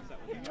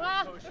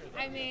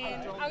 I mean,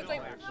 I was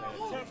like,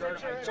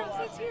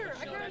 chocolate's here.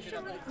 I gotta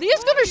show her.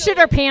 Leah's gonna shit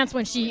her pants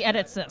when she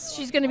edits this.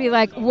 She's gonna be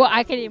like, "What?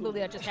 I can't even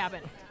believe that just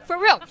happened." For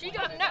real. She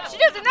doesn't know. She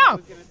doesn't know.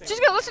 She's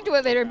gonna listen to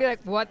it later and be like,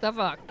 "What the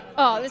fuck?"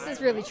 Oh, this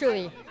is really,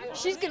 truly.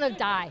 She's gonna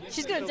die.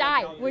 She's gonna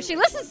die when she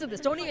listens to this.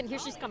 Don't even hear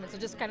she's coming. So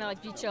just kind of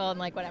like be chill and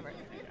like whatever.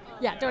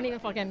 Yeah, don't even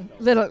fucking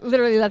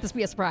literally let this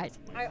be a surprise.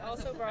 I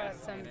also brought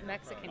some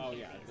Mexican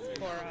candies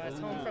for us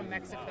home from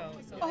Mexico.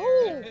 So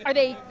Oh, are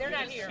they? they're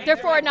not here. They're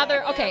for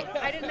another. Okay.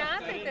 I did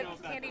not think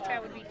that Candy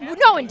Chat would be happening.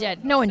 No one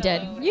did. No one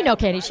did. You know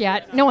Candy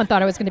Chat. No one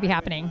thought it was going to be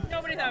happening.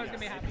 Nobody thought it was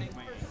going to be happening.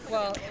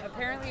 Well,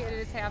 apparently it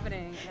is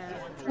happening.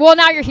 And Well,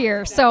 now you're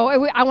here, so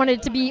I wanted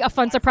it to be a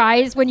fun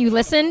surprise when you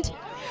listened.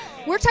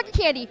 We're talking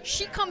candy.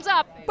 She comes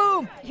up.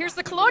 Boom. Here's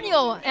the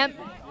Colonial. And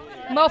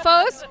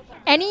mofos.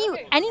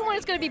 Anyone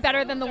is going to be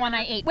better than the one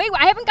I ate. Wait,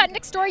 I haven't gotten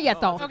Nick's story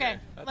yet, though. Okay,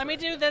 let me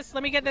do this.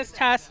 Let me get this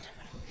test.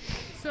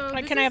 so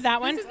Can I have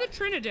that one? This is the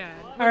Trinidad.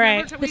 All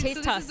right. The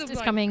taste test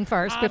is coming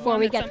first before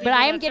we get. But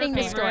I am getting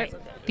this story.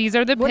 These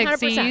are the 100%.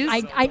 Pixies.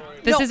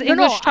 This No, is no,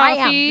 English no, toffee. I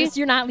am. This,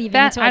 you're not leaving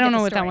That until I don't get know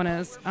the what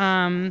that story.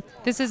 one is.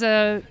 This is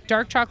a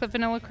dark chocolate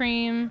vanilla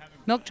cream,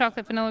 milk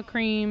chocolate vanilla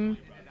cream.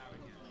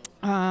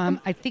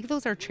 I think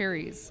those are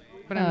cherries,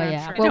 but I'm Oh, not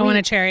yeah. sure. Well, Don't we- want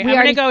a cherry. we I'm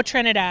already- gonna go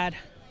Trinidad.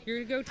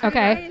 You're going to go Okay.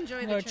 I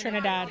enjoy Go the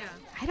Trinidad.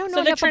 I don't know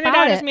So the enough Trinidad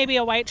about is it. maybe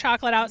a white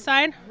chocolate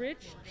outside.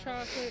 Rich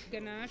chocolate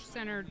ganache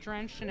center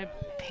drenched in a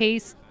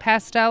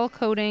pastel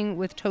coating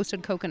with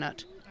toasted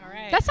coconut. All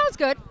right. That sounds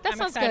good. That I'm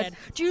sounds excited.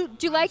 good.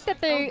 Do you like that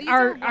they These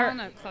are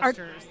walnut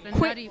clusters.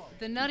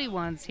 The nutty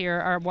ones here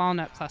are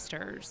walnut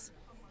clusters.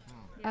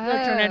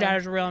 The Trinidad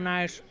is real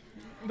nice.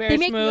 Very they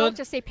make smooth. milk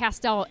to say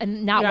pastel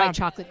and not Yeah. white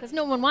chocolate because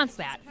no one wants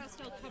that.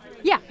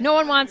 Yeah, no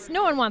one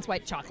wants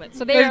white chocolate.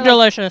 So They're they're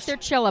delicious. They're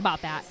chill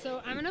about that.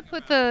 So I'm gonna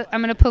put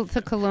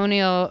the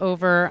Colonial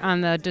over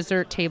on the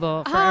dessert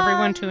table for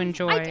everyone to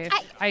enjoy.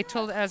 I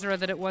told Ezra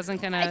that it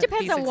wasn't gonna It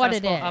depends be on what it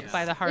successful is. up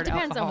by the hard It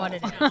depends alcohol. on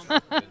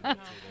what it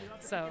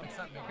is. So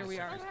here we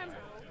are.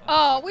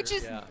 Oh, which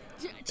is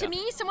to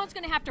me, someone's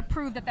going to have to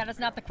prove that is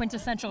not the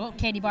quintessential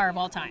candy bar of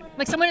all time.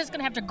 Like someone is going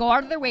to have to go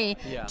out of their way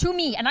to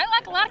me, and I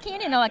like a lot of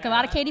candy and I like a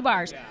lot of candy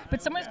bars,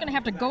 but someone's going to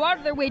have to go out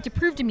of their way to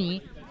prove to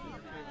me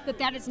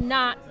that is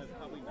not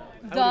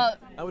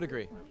I would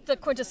agree. the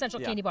quintessential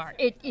candy bar.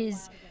 It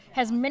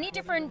has many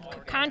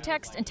different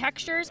contexts and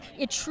textures.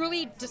 It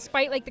truly,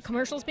 despite like the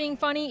commercials being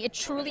funny, it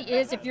truly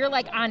is. If you're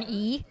like on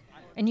E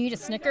and you eat a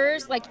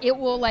Snickers, like it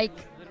will like.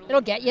 It'll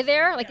get you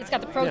there. Like, it's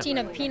got the protein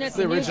of peanuts. It's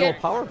the and original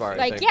nougat. Power Bar, I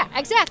Like, think. yeah,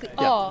 exactly.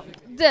 Yeah. Oh,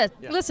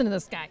 listen to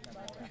this guy.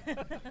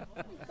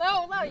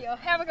 Love you.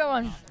 Have a good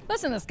one.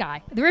 Listen to this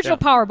guy. The original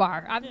Power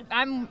Bar.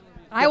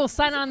 I will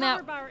sign on Power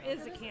that. bar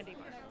is a candy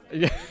bar.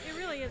 Yeah, It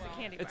really is a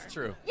candy bar. it's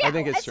true. Yeah, I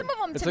think it's and true. some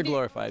of them It's to a be-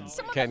 glorified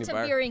Some of candy them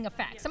bar. to varying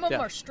effects. Some of them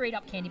Yeah. are straight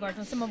up candy bars,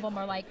 and some of them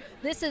are like,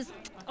 this is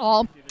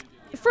all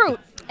fruit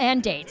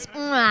and dates.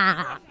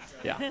 Mwah.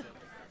 Yeah.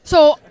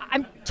 So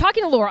I'm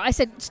talking to Laura. I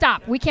said,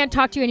 stop. We can't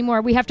talk to you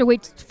anymore. We have to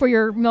wait for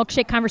your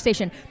milkshake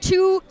conversation.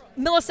 2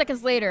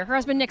 milliseconds later, her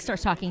husband Nick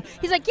starts talking.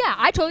 He's like, yeah,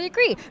 I totally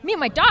agree. Me and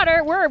my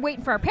daughter, we're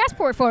waiting for our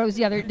passport photos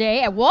the other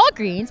day at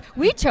Walgreens.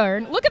 We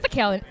turn, look at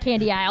the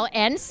candy aisle,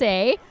 and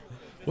say,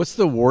 What's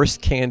the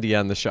worst candy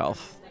on the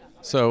shelf?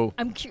 So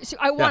I'm curious. So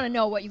I want to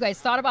know what you guys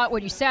thought about,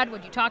 what you said,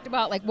 what you talked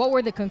about. Like, what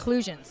were the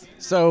conclusions?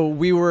 So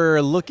we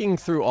were looking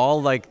through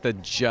all like the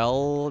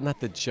gel, not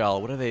the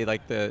gel. What are they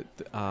like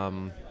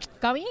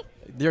Gummy?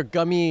 they're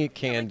gummy Fruit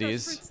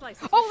candies.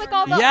 slices. Oh, like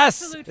all the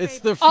Yes, absolute it's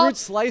the favorite. fruit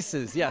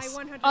slices. Yes,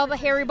 all the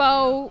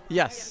Haribo.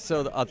 yes.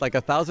 So like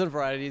 1,000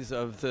 varieties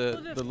of the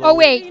Oh, little.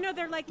 wait. You know,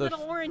 they're like The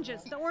little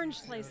oranges, the orange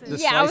slices. The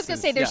Yeah, I was gonna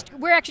say slices,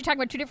 we're actually talking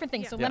about 2 different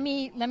things. So Yeah.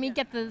 let me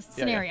get the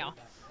scenario.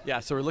 Yeah,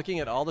 so we're looking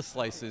at all the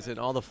slices and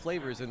all the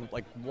flavors, and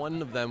like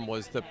one of them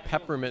was the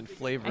peppermint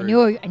flavor. I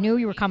knew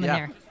you were coming Yeah.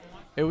 there.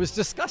 It was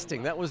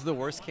disgusting. That was the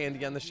worst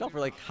candy on the shelf. We're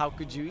like, how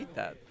could you eat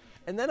that?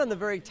 And then on the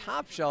very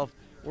top shelf,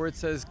 where it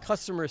says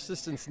customer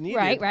assistance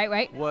needed,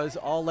 Right. was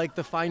all like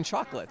the fine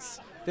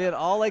chocolates. They had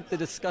all like the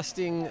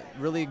disgusting,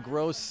 really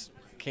gross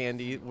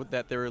candy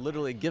that they were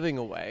literally giving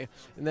away.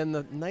 And then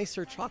the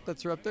nicer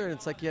chocolates are up there, and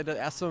it's like you had to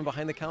ask someone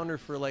behind the counter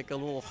for like a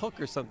little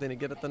hook or something to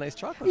get at the nice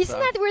chocolates. Isn't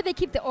that where they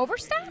keep the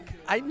overstock?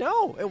 I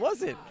know, it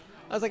wasn't.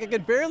 I was like, I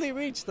could barely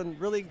reach the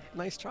really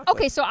nice chocolate.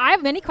 Okay, so I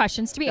have many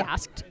questions to be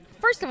asked.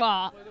 First of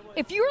all,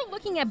 if you're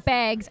looking at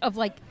bags of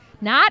like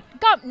not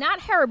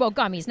Haribo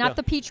gummies, not No.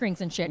 the peach rings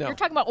and shit. No. You're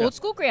talking about Yeah. old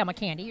school grandma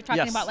candy. You're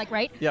talking Yes. about like,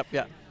 right? Yep,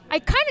 yeah. I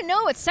kind of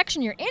know what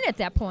section you're in at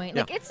that point.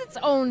 Like Yeah. it's its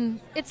own.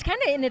 It's kind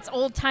of in its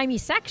old timey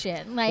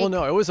section. Like Well,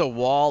 no, it was a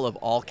wall of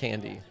all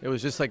candy. It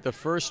was just like the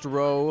first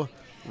row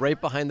right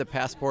behind the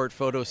passport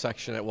photo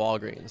section at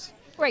Walgreens.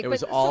 right, It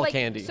was but, all so, like,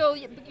 candy. So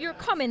you're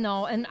coming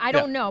though, and I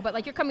don't know, but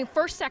like you're coming.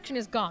 First section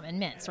is gum and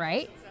mints,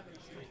 right?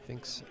 I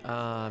think so.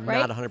 I'm Right?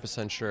 not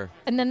 100% sure.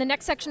 And then the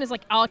next section is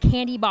like all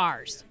candy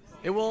bars.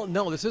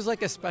 No, this is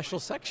like a special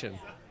section.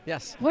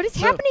 Yes. What is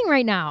So- happening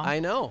right now? I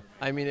know.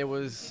 I mean, it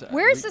was.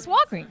 Where is this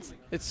Walgreens?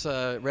 It's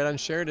right on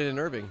Sheridan in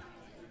Irving.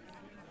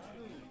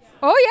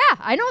 Oh yeah,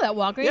 I know that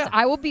Walgreens. Yeah.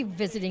 I will be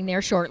visiting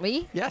there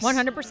shortly. Yes.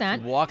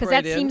 100%. Walk Because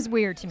right that in. seems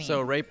weird to me.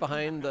 So right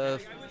behind the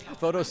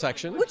photo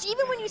section. Which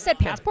even when you said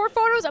passport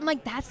photos, I'm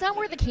like, that's not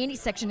where the candy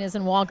section is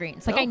in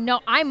Walgreens. Like No. I know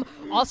I'm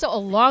also a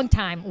long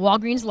time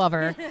Walgreens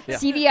lover. Yeah.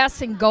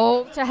 CVS and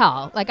go to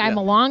hell. Like I'm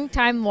Yeah. a long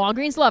time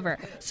Walgreens lover.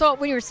 So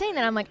when you were saying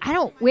that, I'm like,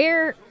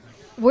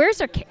 where's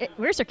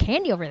their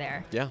candy over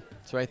there? Yeah,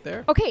 it's right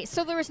there. Okay,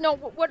 so there was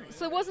no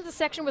so it wasn't the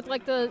section with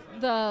like the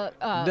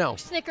No.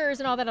 Snickers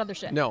and all that other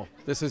shit. No,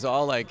 this is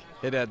all like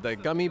it had the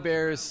gummy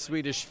bears,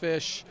 Swedish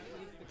fish,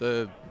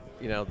 the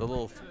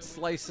little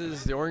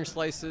slices, the orange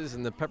slices,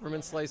 and the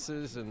peppermint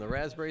slices, and the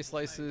raspberry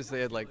slices. They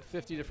had like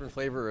 50 different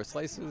flavor of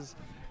slices,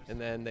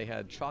 and then they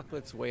had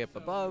chocolates way up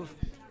above.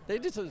 They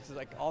just it was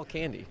like all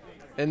candy,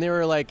 and they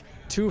were like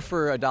 2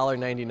 for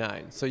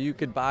 $1.99. So you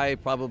could buy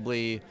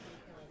probably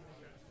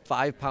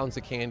 5 pounds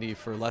of candy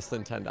for less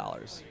than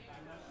 $10.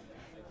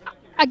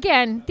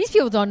 Again, these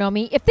people don't know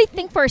me. If they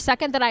think for a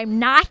second that I'm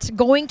not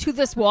going to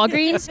this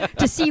Walgreens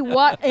to see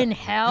what in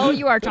hell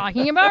you are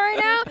talking about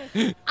right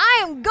now, I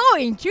am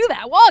going to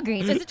that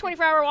Walgreens. Is it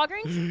 24-hour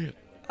Walgreens?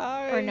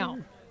 Or no?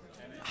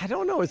 I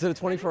don't know. Is it a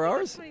 24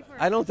 hours?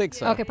 I don't think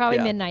so. Okay, probably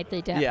Yeah. midnight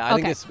they did. Yeah, I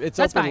Okay, think it's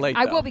that's open fine. late.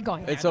 I though. will be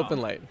going It's there.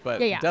 open late, but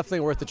Yeah.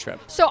 definitely worth the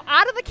trip. So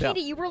out of the Yeah.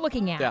 candy you were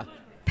looking at, Yeah.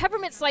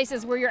 peppermint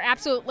slices were your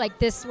absolute, like,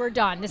 this, we're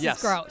done. This Yes.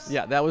 is gross.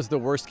 Yeah, that was the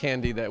worst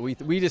candy that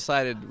we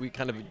decided. We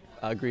kind of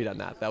agreed on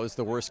that. That was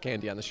the worst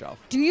candy on the shelf.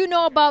 Do you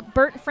know about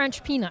Burnt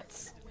French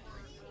peanuts?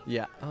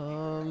 Yeah.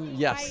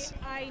 Yes.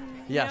 I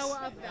Yes. know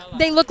of them.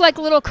 They look like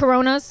little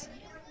Coronas.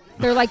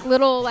 They're like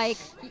little, like,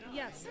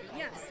 Yes.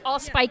 all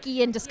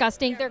spiky and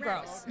disgusting. They're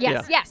gross.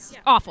 Yes, Yeah. yes,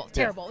 awful,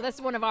 terrible. That's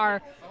one of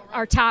our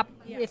top.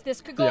 If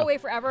this could go Yeah. away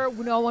forever,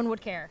 no one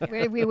would care.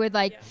 We would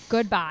like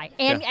goodbye.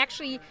 And Yeah.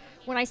 actually,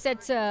 when I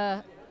said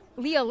to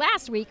Leah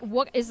last week,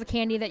 what is the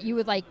candy that you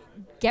would like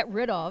get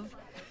rid of?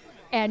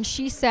 And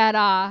she said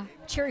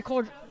cherry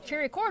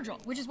cordial,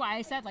 which is why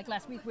I said like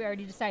last week we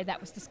already decided that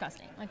was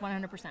disgusting, like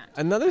 100%.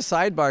 Another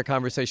sidebar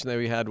conversation that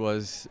we had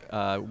was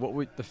what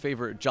would the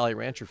favorite Jolly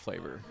Rancher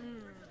flavor?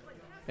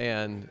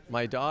 And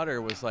my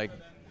daughter was like,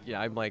 yeah,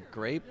 I'm like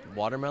grape,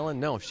 watermelon.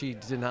 No, she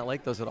did not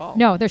like those at all.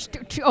 No, there's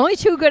only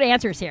two good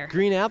answers here.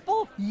 Green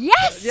apple?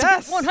 Yes,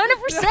 Yes.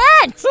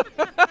 100%.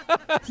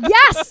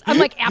 Yes, I'm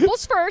like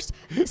apples first.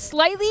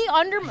 Slightly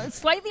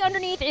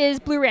underneath is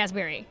blue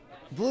raspberry.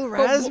 Blue But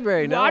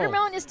raspberry, no.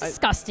 Watermelon is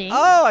disgusting.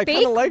 I kinda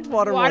Fake liked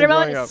watermelon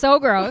Watermelon growing is up. so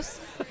gross.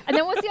 And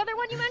then what's the other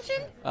one you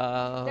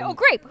mentioned?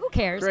 Grape. Who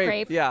cares?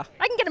 grape, yeah.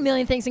 I can get a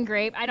million things in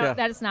grape. I don't. Yeah.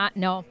 That is not.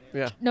 No.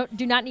 Yeah. No.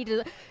 Do not need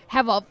to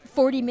have a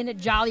 40-minute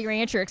Jolly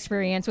Rancher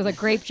experience with a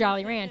grape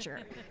Jolly Rancher.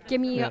 Give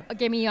me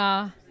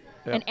an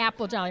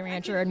apple Jolly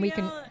Rancher, and we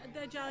can.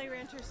 The Jolly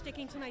Rancher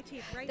sticking to my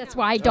teeth right That's now.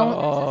 why I don't.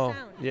 Oh,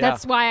 yeah.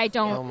 That's why I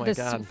don't. Oh my this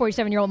God.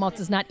 47-year-old malt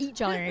does not eat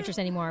Jolly Ranchers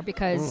anymore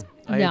because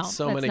I no, ate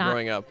so that's many not.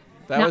 growing up.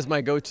 That Not- was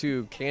my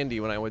go-to candy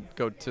when I would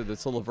go to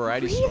this little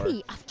variety store.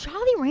 Really, a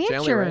Jolly Rancher.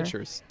 Jolly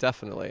Ranchers,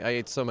 definitely. I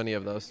ate so many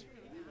of those.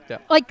 Yeah.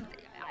 Like,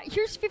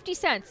 here's 50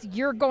 cents.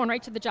 You're going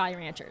right to the Jolly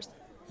Ranchers.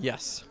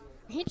 Yes.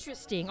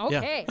 Interesting.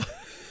 Okay.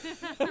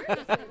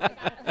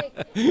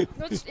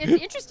 It's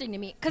interesting to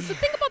me because the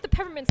thing about the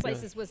peppermint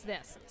slices was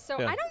this. So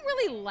Yeah. I don't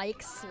really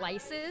like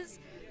slices.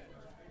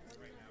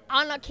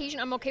 On occasion,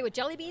 I'm okay with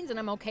jelly beans and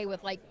I'm okay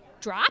with like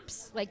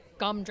drops, like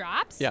gum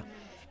drops. Yeah.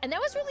 And that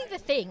was really the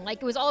thing.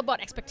 Like it was all about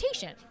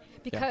expectation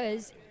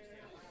because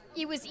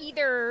it was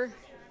either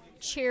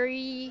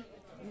cherry,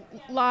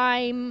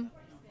 lime,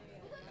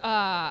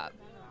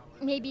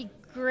 maybe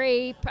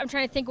grape. I'm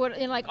trying to think what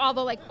in like all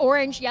the like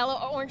orange, yellow,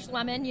 orange,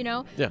 lemon, you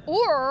know. Yeah.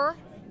 Or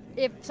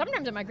if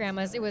sometimes at my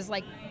grandma's it was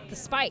like the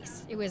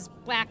spice. It was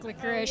black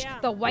licorice. yeah.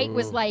 The white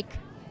was like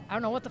I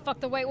don't know what the fuck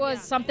the white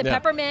was. Something Yeah.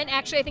 peppermint.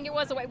 Actually, I think it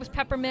was the white was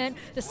peppermint.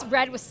 The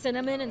red was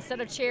cinnamon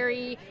instead of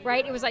cherry.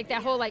 Right? It was like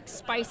that whole like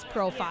spice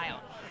profile.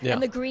 Yeah.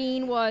 And the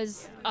green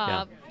was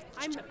Yeah.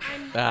 I'm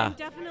Ah,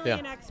 definitely yeah.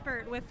 an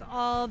expert with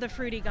all the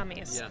fruity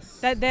gummies. Yes.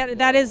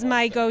 That is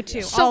my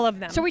go-to. So- all of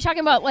them. So we're talking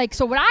about like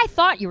so what I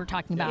thought you were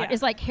talking about Yeah.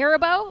 is like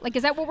Haribo. Like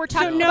is that what we're So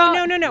talking no,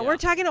 about? no. We're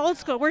talking old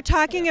school. We're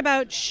talking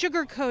about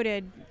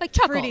sugar-coated Like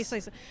fruity Chuckles.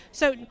 slices.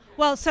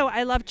 So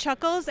I love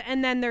Chuckles,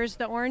 and then there's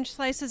the orange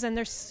slices, and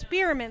there's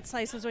spearmint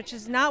slices, which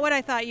is not what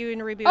I thought you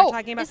and Ruby were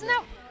talking about. Isn't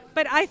that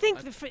But I think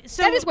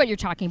so. that is what you're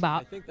talking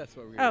about? I think that's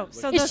what we Oh,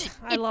 so It's those, ju-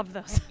 I love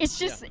those. It's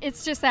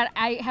just that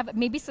I have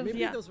maybe some Maybe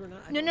Yeah. those were not.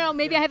 I no don't no know.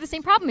 maybe I have the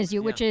same problem as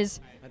you, which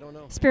is I don't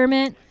know.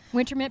 spearmint,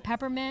 wintermint,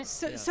 peppermint.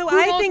 So Who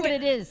I knows think what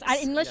it is?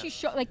 Unless you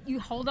show like you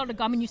hold out a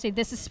gum and you say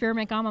this is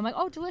spearmint gum. I'm like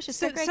oh delicious.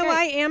 So, great, so great.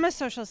 I am a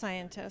social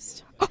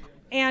scientist,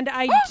 and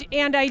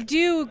I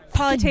do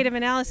qualitative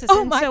analysis. Oh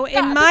and my so God,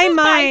 in my this is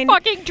mind, my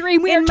fucking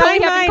dream. We in are totally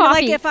my having mind,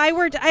 coffee. like if I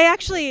were, I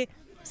actually.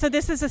 So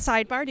this is a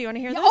sidebar. Do you want to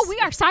hear this? oh, we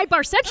are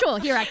sidebar central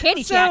here at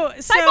Candy Chat.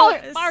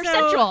 Sidebar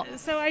central.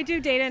 So I do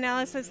data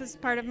analysis as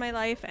part of my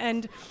life,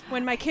 and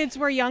when my kids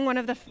were young, one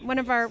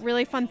of our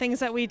really fun things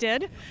that we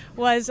did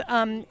was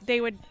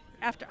they would.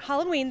 After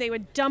Halloween, they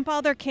would dump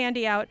all their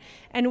candy out,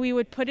 and we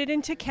would put it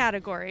into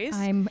categories.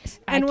 I and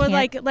can't we're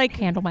like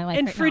handle my life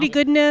and right fruity now.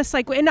 goodness,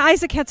 like and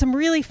Isaac had some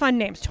really fun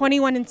names,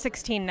 21 and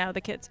 16 now the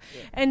kids,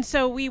 and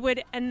so we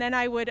would, and then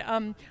I would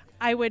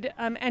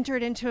enter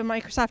it into a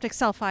Microsoft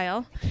Excel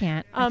file. I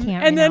can't And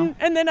right then now.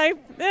 and then I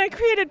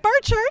created bar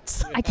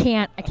charts. I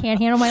can't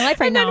handle my life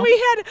right And now. then we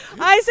had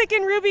Isaac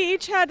and Ruby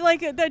each had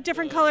like the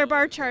different color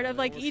bar chart of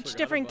like each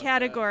different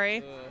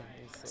category.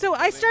 So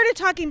I started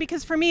talking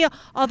because for me,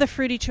 all the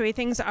fruity, chewy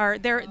things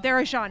they're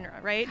a genre,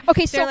 right?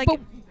 Okay, They're so like, but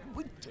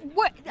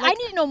what I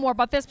need to know more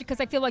about this because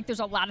I feel like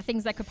there's a lot of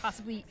things that could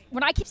possibly.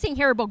 When I keep saying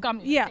Haribo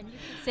gummies, Yeah. and you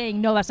keep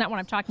saying no, that's not what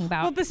I'm talking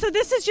about. well, but so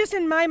this is just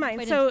in my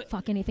mind. I So didn't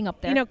fuck anything up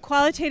there. you know,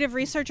 qualitative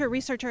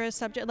researcher is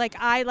subject. Like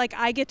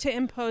I get to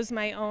impose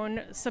my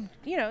own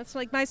it's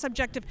like my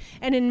subjective,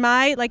 and in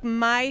my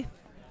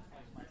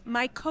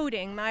my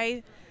coding,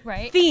 my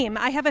Right. theme.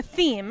 I have a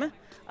theme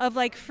of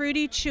like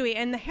fruity, chewy,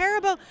 and the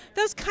Haribo.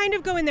 Those kind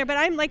of go in there, but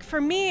I'm like for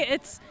me,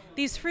 it's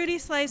these fruity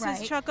slices,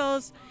 Right.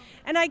 Chuckles,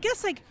 and I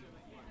guess like.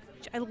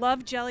 I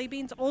love jelly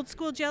beans, old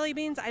school jelly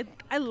beans.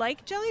 I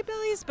like Jelly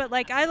Bellies, but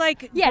like I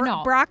like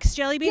no. Brock's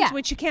jelly beans, Yeah.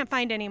 which you can't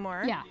find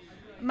anymore. Yeah.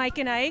 Mike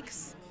and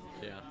Ike's.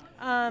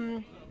 Yeah.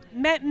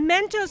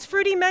 Mentos,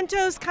 fruity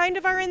Mentos kind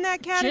of are in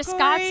that category. Just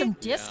got some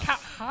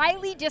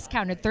highly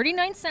discounted,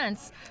 39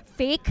 cents,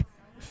 fake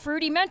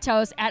fruity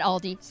Mentos at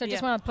Aldi. So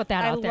just Yeah. want to put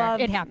that I out there. love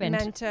It happened.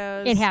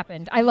 Mentos. It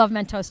happened. I love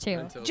Mentos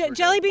too.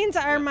 Jelly beans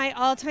are my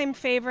all-time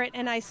favorite,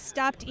 and I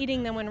stopped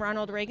eating them when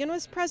Ronald Reagan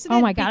was president.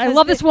 Oh my God, I because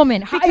love this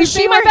woman. Is because she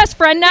they my were- best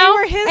friend now? They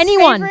were his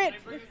Anyone? favorite.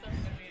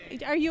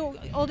 are you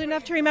old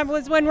enough to remember,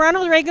 was when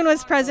Ronald Reagan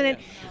was president,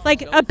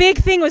 like a big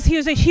thing was he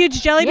was a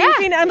huge jelly bean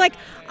fiend. I'm like,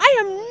 I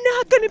am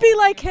not going to be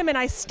like him, and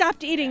I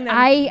stopped eating them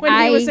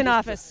when he was in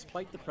office.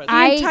 The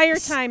entire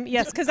time,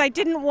 yes, because I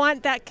didn't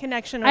want that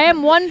connection. I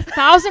am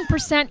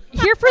 1,000%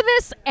 here for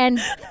this, and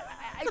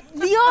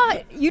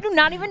Leah, you do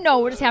not even know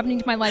what is happening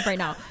to my life right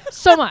now.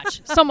 So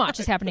much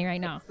is happening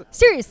right now.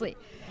 Seriously.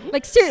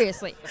 Like,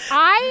 seriously.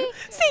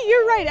 See,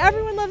 you're right.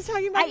 Everyone loves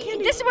talking about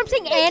candy. This is what I'm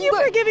saying. Thank you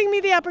for giving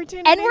me the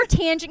opportunity. And we're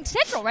tangent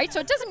central, right? So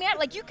it doesn't matter.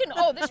 Like, you can,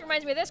 this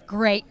reminds me of this.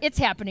 Great. It's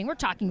happening. We're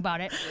talking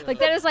about it. Like,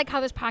 that is like how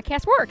this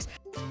podcast works.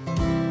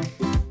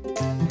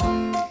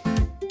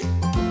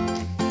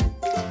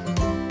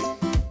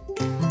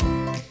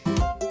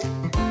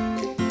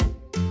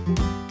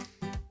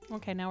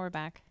 Okay, now we're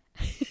back.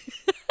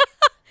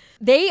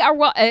 They are,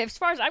 as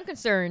far as I'm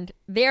concerned,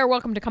 they are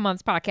welcome to come on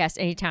this podcast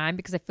anytime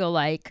because I feel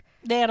like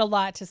they had a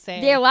lot to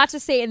say. They had a lot to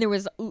say, and there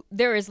was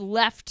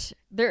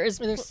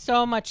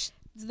so much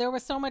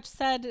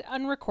said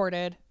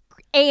unrecorded,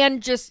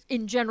 and just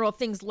in general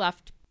things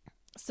left.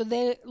 So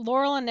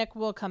Laurel and Nick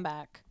will come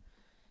back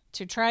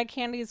to try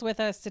candies with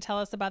us, to tell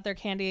us about their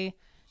candy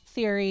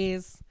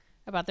theories,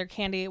 about their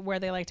candy, where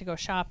they like to go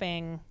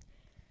shopping.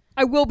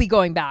 I will be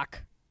going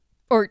back,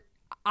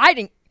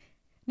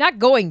 not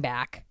going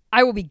back.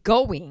 I will be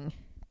going.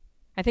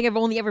 I think I've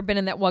only ever been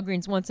in that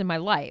Walgreens once in my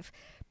life,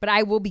 but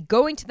I will be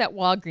going to that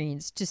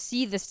Walgreens to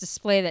see this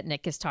display that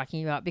Nick is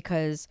talking about,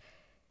 because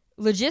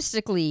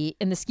logistically,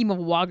 in the scheme of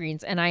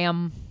Walgreens, and I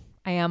am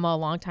a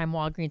longtime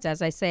Walgreens,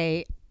 as I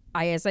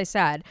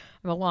said,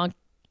 I'm a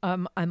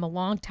longtime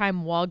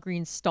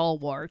Walgreens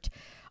stalwart.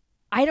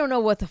 I don't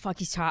know what the fuck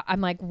he's talking.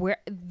 I'm like,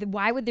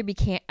 why would there be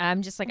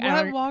I'm just like,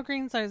 what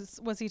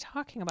Walgreens was he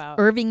talking about?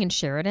 Irving and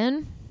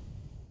Sheridan.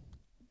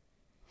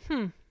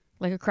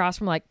 Like across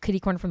from like kitty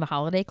corner from the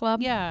Holiday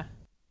Club. Yeah.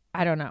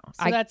 I don't know.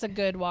 So that's a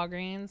good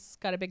Walgreens.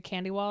 Got a big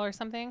candy wall or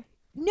something?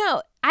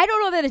 No, I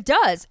don't know that it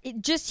does.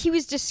 He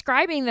was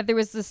describing that there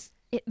was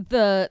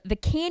the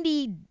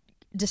candy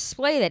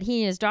display that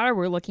he and his daughter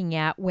were looking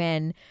at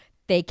when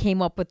they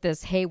came up with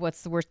this, hey,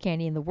 what's the worst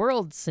candy in the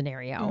world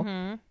scenario.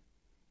 Mm-hmm.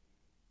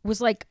 Was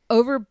like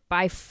over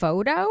by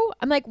photo.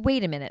 I'm like,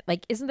 wait a minute.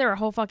 Like, isn't there a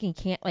whole fucking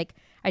like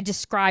I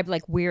described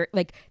like where,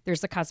 like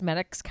there's the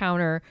cosmetics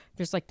counter,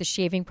 there's like the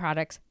shaving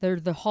products,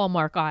 there's the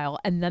Hallmark aisle,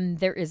 and then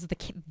there is the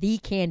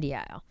candy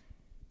aisle.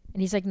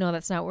 And he's like, no,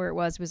 that's not where it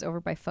was. It was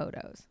over by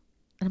photos.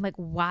 And I'm like,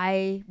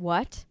 why?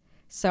 What?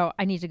 So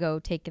I need to go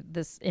take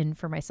this in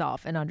for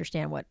myself and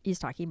understand what he's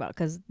talking about,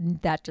 because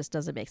that just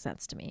doesn't make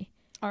sense to me.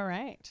 All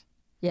right.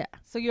 Yeah.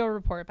 So you'll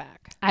report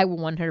back. I will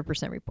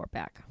 100% report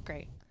back.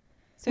 Great.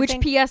 So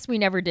P.S. we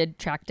never did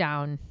track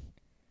down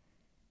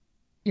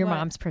your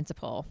mom's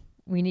principal.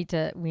 We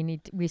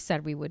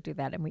said we would do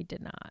that, and we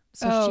did not.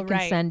 So she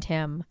can send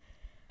him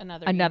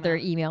another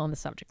email in the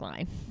subject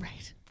line.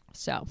 Right.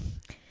 So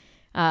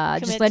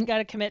got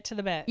to commit to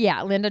the bit.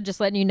 Yeah, Linda, just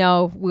letting you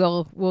know,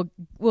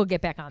 we'll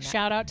get back on that.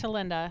 Shout out to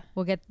Linda.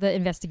 We'll get the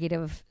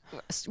investigative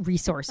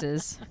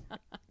resources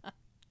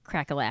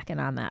crack-a-lacking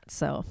on that.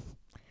 So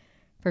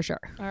for sure.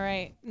 All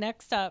right.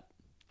 Next up,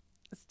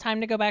 it's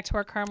time to go back to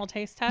our caramel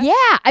taste test.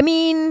 Yeah, I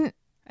mean,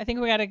 I think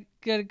we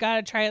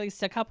gotta try at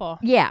least a couple.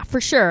 Yeah,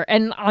 for sure.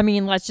 And I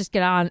mean, let's just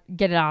get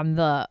it on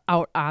the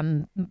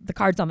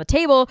cards on the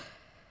table.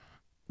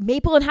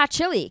 Maple and hot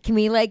chili. Can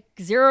we like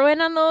zero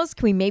in on those?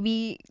 Can we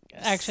maybe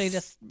actually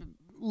just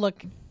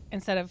look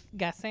instead of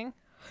guessing?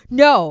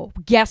 No,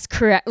 guess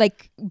correct.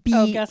 Like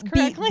guess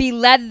correctly? Be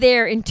led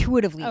there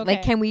intuitively. Okay.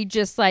 Like, can we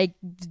just like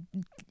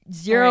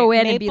zero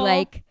in and be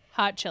like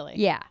hot chili?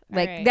 Yeah,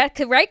 like that.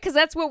 Right? Because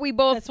that's what we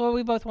both. That's what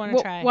we both want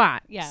to try.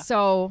 Yeah.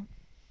 So.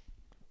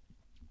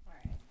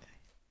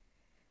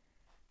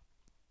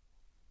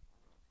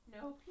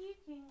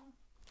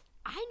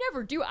 I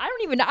never do.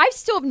 I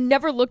still have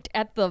never looked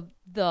at the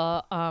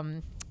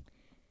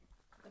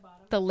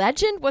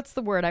legend. What's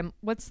the word I'm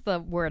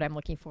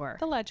looking for?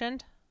 The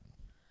legend.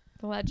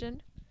 The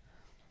legend.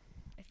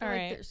 I feel All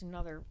like right. there's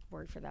another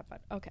word for that,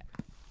 but okay.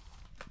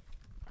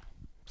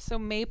 So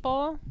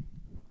maple,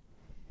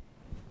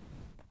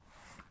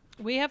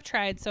 we have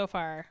tried so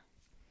far.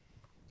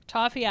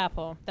 Toffee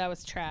apple, that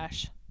was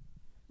trash.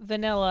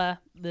 Vanilla,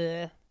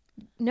 bleh.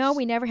 No,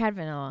 we never had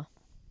vanilla.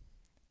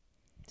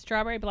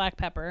 Strawberry black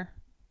pepper.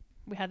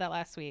 We had that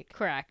last week.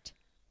 Correct.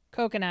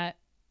 Coconut.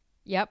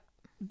 Yep.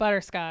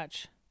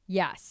 Butterscotch.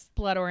 Yes.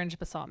 Blood orange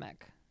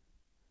balsamic.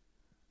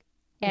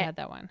 We had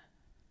that one.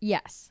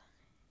 Yes.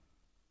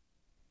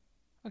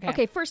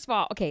 Okay, first of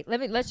all,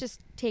 let's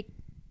just take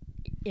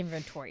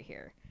inventory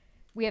here.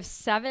 We have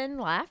 7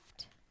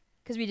 left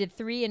because we did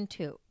 3 and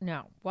 2.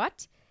 No,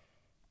 what?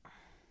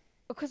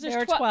 Because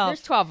there's 12.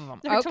 There's 12 of them.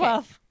 There are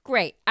 12.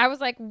 Great. I was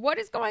like, what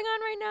is going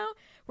on right now?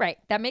 Right.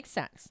 That makes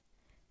sense.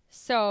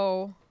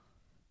 So,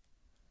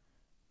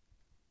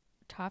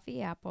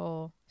 toffee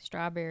apple,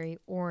 strawberry,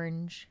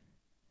 orange,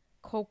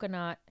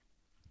 coconut,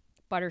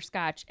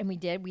 butterscotch, and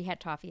we had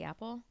toffee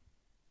apple.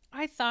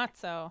 I thought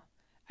so.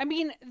 I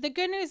mean, the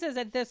good news is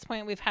at this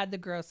point we've had the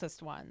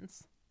grossest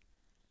ones.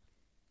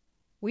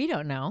 We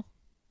don't know.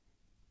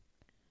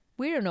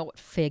 We don't know what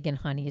fig and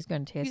honey is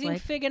going to You taste think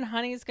like. fig and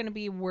honey is going to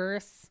be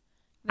worse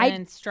I-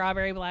 than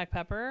strawberry black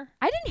pepper?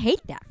 I didn't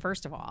hate that.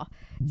 First of all,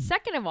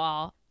 second of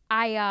all,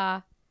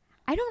 I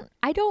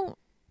don't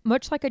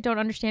much like I don't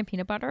understand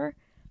peanut butter.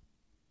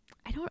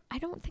 I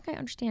don't think I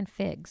understand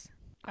figs.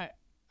 I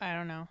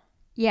don't know.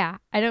 Yeah,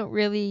 I don't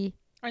really.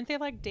 Aren't they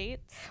like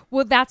dates?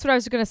 Well, that's what I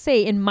was going to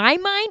say. In my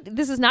mind,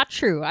 this is not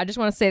true. I just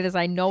want to say this.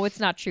 I know it's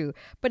not true.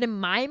 But in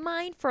my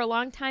mind, for a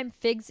long time,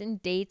 figs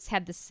and dates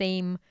had the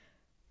same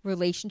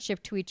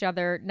relationship to each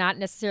other, not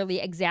necessarily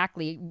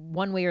exactly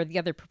one way or the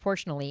other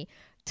proportionally,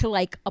 to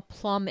like a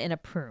plum and a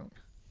prune.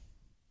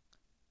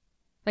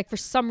 Like for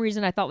some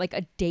reason, I thought like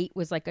a date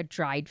was like a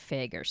dried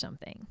fig or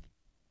something.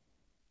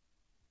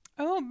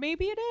 Oh,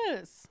 maybe it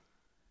is.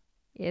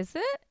 Is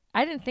it?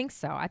 I didn't think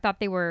so. I thought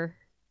they were.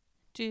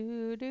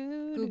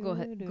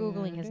 Googling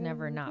Googling has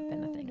never not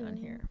been a thing on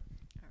here.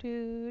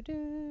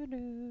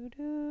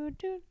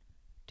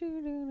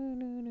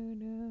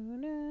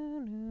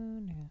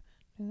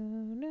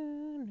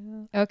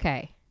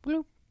 Okay.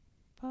 Bloop,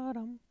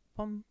 ba-dum,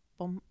 bum,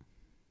 bum,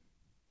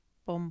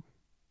 bum,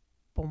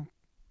 bum.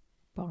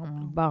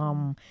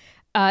 Bum.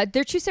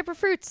 They're two separate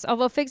fruits.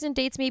 Although figs and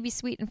dates may be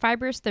sweet and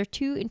fibrous, they're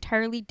two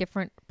entirely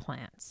different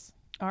plants.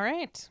 All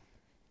right.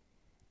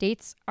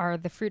 Dates are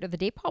the fruit of the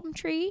date palm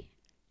tree,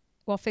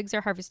 while figs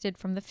are harvested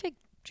from the fig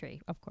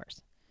tree, of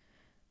course.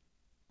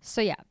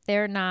 So yeah,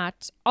 they're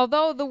not.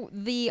 Although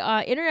the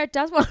internet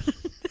does want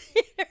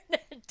the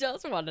internet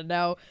does want to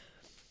know.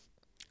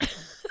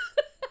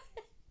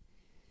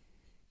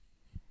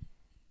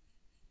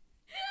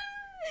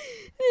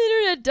 The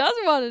internet does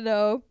want to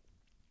know.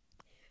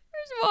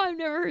 First of all, I've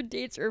never heard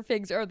dates or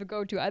figs are the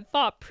go-to. I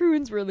thought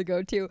prunes were the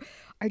go-to.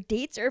 Are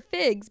dates or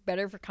figs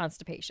better for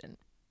constipation?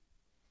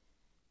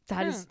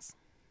 That is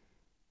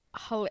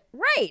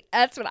right.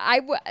 That's what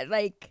I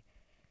like.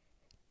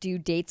 Do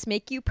dates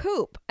make you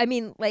poop? I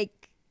mean,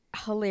 like,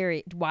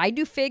 hilarious. Why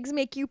do figs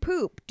make you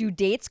poop? Do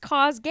dates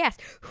cause gas?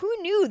 Who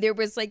knew there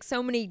was like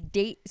so much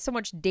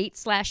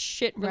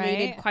date/shit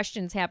related Right.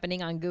 questions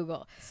happening on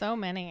Google? So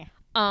many.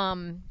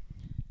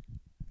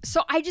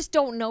 So I just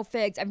don't know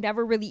figs. I've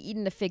never really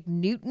eaten a fig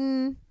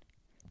Newton.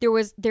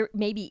 There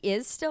maybe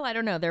is still, I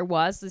don't know. There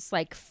was this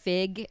like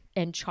fig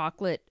and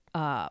chocolate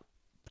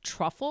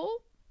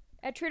truffle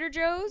at Trader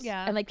Joe's.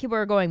 Yeah. And like people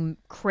are going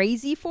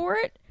crazy for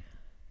it.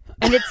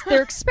 And it's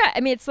I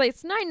mean it's like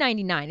it's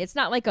 $9.99. It's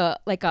not like a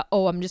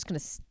oh, I'm just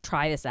going to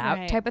try this out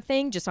Right. type of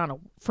thing, just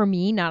for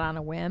me, not on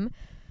a whim.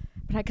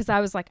 But cuz I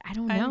was like, I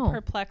don't know. I'm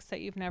perplexed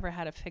that you've never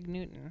had a fig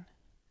Newton.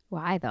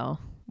 Why though?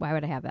 Why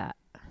would I have that?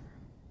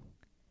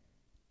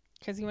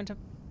 Because you went to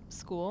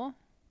school?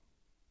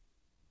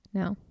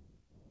 No.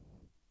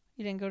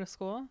 You didn't go to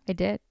school? I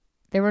did.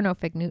 There were no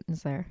fig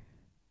Newtons there.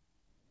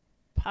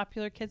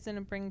 Popular kids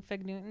didn't bring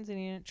fig Newtons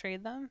and you didn't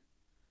trade them?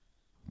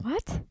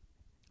 What?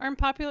 Aren't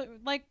popular,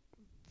 like,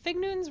 fig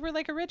Newtons were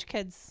like a rich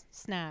kid's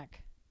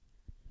snack.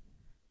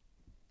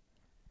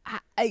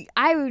 I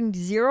have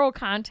zero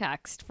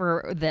context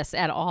for this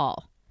at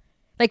all.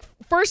 Like,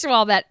 first of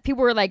all, that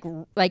people were like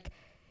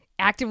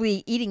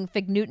actively eating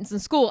fig Newtons in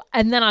school,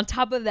 and then on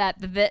top of that,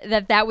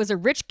 that was a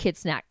rich kid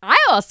snack. I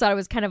always thought it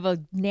was kind of a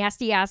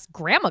nasty ass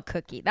grandma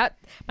cookie. That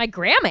my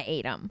grandma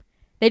ate them.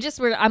 They just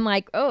were. I'm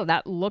like, oh,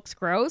 that looks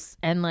gross,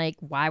 and like,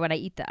 why would I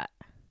eat that?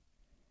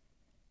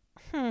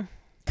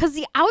 Because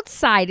the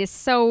outside is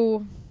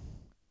so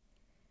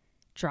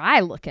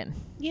dry looking.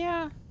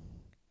 Yeah.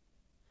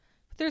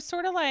 They're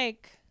sort of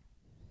like...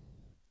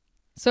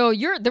 So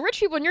the rich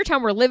people in your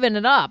town were living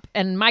it up,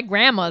 and my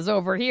grandma's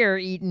over here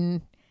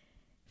eating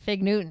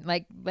fig Newton.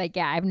 Like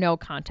yeah, I have no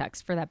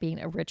context for that being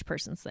a rich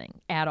person's thing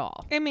at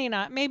all. It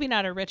maybe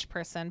not a rich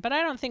person, but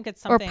I don't think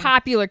it's something... Or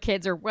popular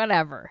kids or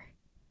whatever.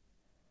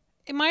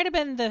 It might have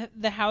been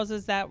the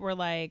houses that were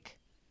like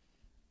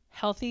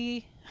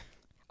healthy.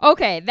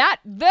 Okay,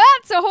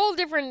 that's a whole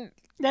different...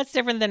 That's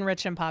different than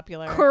rich and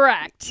popular.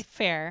 Correct.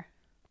 Fair.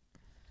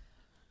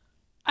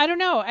 I don't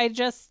know.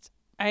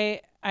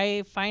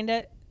 I find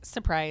it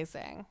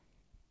surprising.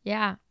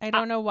 Yeah. I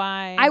don't know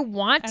why. I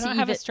want to I don't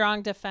have a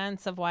strong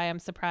defense of why I'm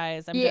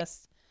surprised. I'm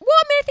just... Well,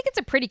 I mean, I think it's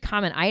a pretty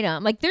common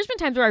item. Like, there's been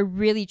times where I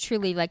really,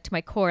 truly, like, to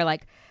my core,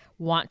 like,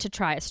 want to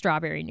try a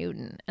strawberry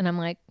Newton. And I'm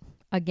like,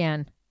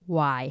 again,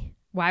 why?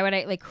 Why would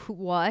I, like,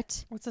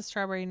 what? What's a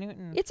strawberry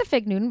Newton? It's a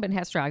fig Newton, but it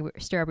has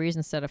strawberries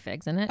instead of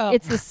figs in it. Oh.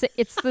 It's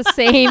the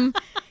same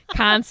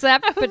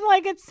concept. I was But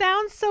like, it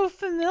sounds so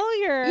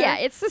familiar. yeah,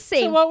 it's the to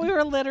same. what we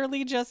were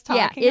literally just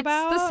talking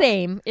about. It's the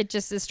same. It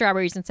just is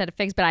strawberries instead of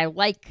figs, but I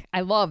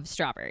love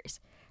strawberries.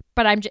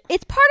 But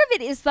it's part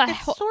of it is the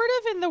It's sort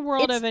of in the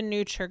world it's- of a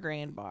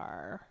Nutri-Grain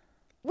bar.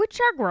 which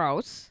are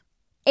gross.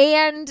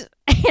 And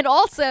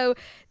also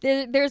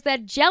there's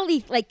that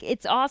jelly, like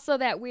it's also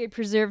that weird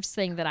preserves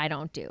thing that I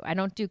don't do. I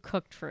don't do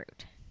cooked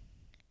fruit.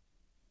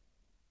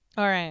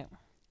 All right.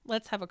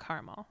 Let's have a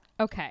caramel.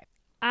 Okay.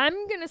 I'm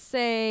going to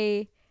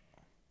say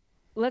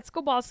let's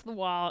go balls to the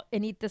wall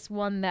and eat this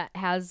one that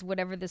has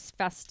whatever this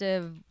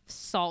festive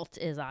salt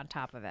is on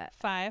top of it.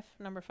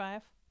 Number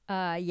 5.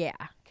 Yeah.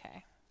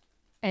 Okay.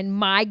 And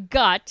my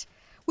gut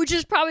which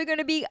is probably going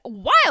to be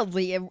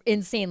wildly,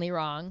 insanely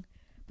wrong.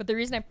 But the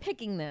reason I'm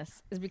picking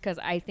this is because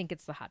I think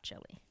it's the hot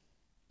chili.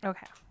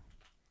 Okay.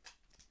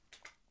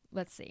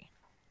 Let's see.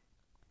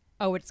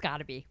 Oh, it's got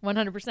to be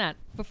 100%.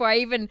 Before I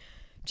even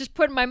just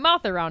put my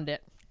mouth around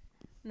it.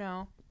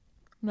 No.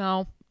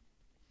 No.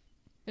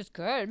 It's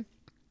good.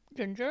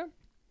 Ginger?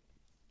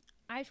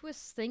 I was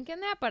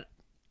thinking that, but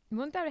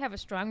wouldn't that have a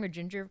stronger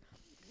ginger?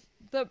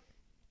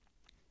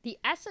 The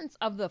essence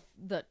of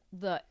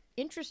the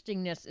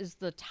interestingness is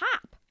the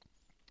top.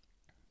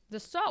 The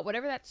salt,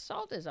 whatever that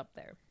salt is up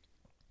there.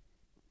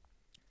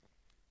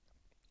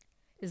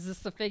 Is this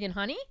the fig and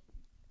honey?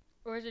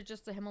 Or is it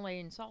just the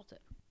Himalayan salted?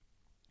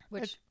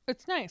 Which,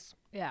 It's nice.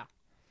 yeah.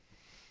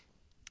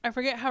 I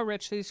forget how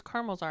rich these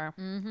caramels are.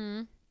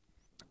 Mm-hmm.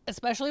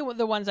 Especially with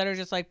the ones that are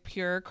just like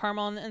pure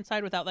caramel on the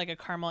inside without like a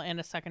caramel and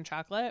a second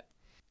chocolate.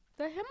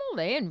 The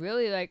Himalayan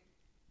really, like,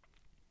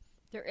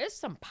 there is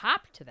some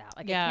pop to that.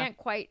 Like, Yeah. it can't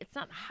quite, it's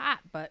not hot,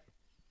 but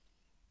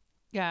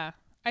Yeah.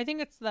 I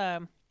think it's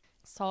the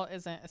salt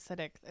isn't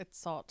acidic. It's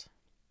salt.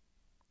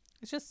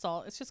 It's just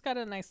salt. It's just got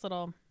a nice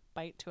little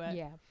bite to it.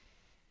 yeah.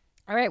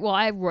 All right, well,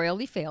 I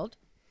royally failed.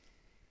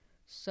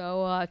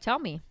 So tell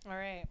me, All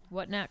right.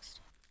 what next?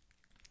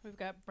 We've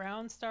got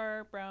brown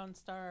star, brown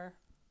star.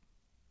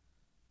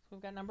 So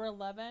we've got number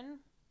 11,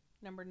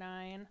 number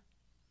 9.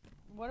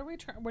 What are we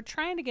trying? We're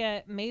trying to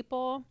get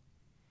maple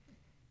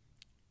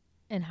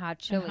And hot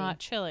chili. and hot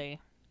chili.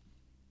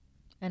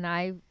 And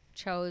I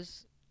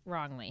chose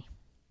wrongly.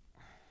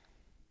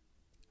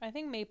 I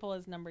think maple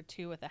is number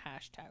 2 with a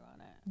hashtag on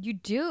it. You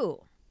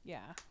do.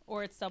 Yeah.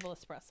 Or it's double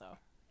espresso.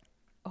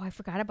 Oh, I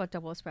forgot about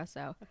double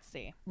espresso. Let's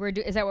see.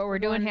 Is that what we're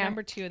doing? going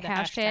number 2, the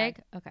hashtag.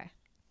 hashtag. Okay.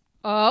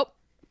 Oh,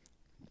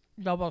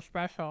 Double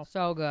espresso.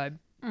 so good.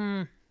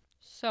 Mm.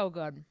 So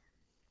good.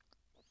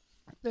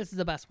 This is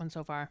the best one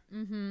so far.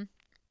 Mm-hmm.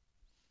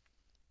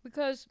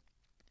 Because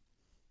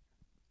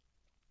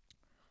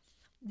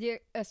the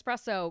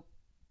espresso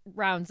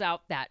rounds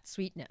out that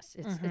sweetness.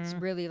 It's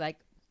really like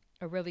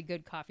a really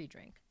good coffee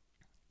drink.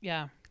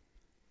 Yeah.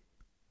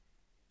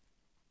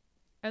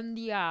 And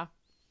the oh,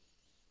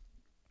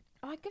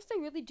 I guess they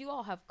really do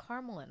all have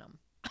caramel in them.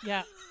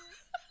 Yeah.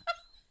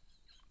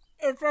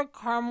 It's a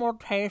caramel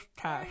taste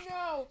test. I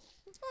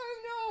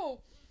know.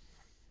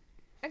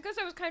 I guess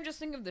I was kind of just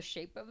thinking of the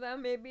shape of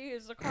them. Maybe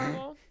is the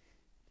caramel,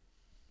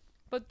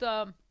 but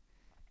the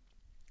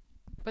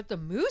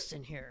mousse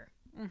in here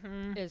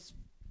is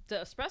the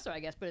espresso, I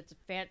guess. But it's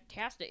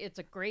fantastic. It's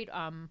a great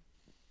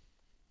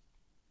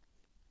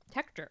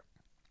texture.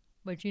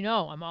 But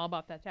I'm all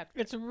about that texture.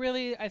 It's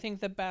really, I think,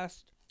 the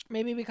best.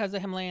 Maybe because the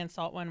Himalayan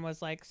salt one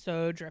was like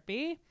so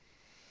drippy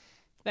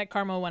that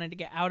caramel wanted to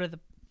get out of the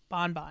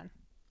bonbon.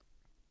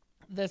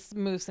 This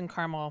mousse and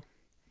caramel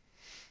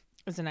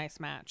is a nice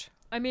match.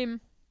 I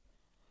mean,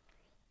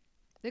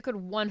 they could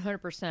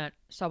 100%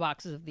 sell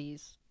boxes of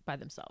these by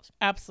themselves.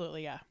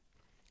 Absolutely, yeah.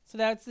 So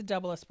that's the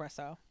double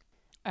espresso.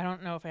 I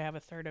don't know if I have a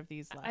third of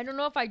these left. I don't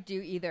know if I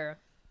do either.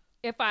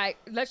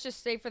 Let's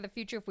just say for the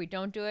future, if we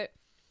don't do it,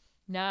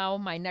 now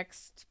my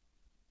next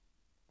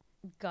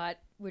gut,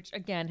 which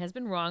again has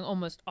been wrong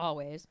almost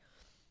always,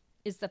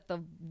 is that the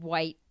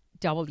white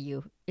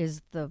W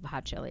is the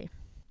hot chili.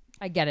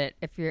 I get it.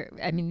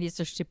 These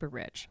are super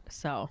rich,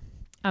 so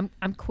I'm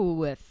cool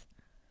with.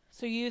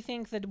 So you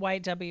think the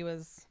white W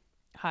is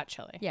hot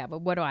chili? Yeah, but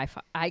what do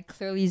I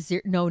clearly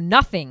know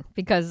nothing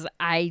because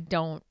I've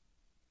been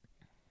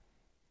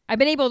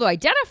able to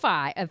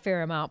identify a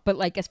fair amount, but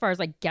like as far as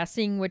like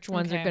guessing which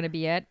ones are going to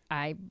be it,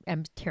 I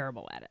am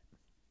terrible at it.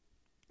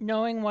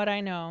 Knowing what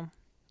I know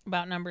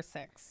about number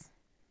 6.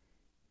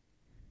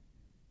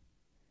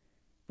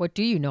 What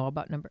do you know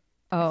about number?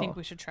 Oh, I think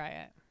we should try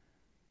it.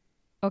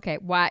 Okay,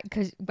 why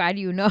do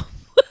you know?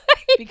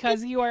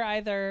 Because you are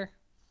either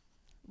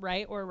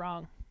right or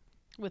wrong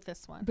with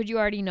this one. But you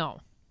already know.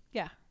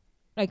 Yeah.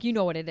 Like you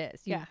know what it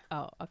is. Yeah.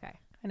 Oh, okay.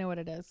 I know what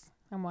it is.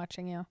 I'm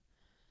watching you.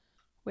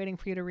 Waiting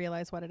for you to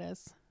realize what it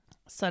is.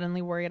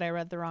 Suddenly worried I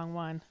read the wrong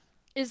one.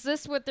 Is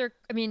this what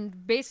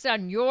based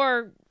on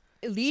your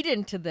lead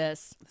into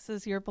this? This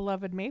is your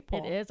beloved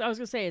maple. It is. I was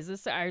going to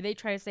say, are they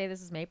trying to say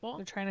this is maple?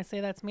 They're trying to say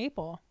that's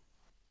maple.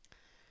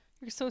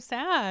 You're so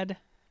sad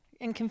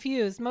and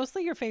confused.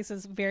 Mostly your face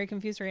is very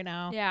confused right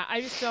now. Yeah, I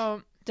just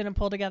don't. Didn't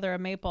pull together a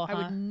maple, huh? I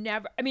would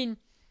never. I mean,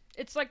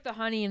 it's like the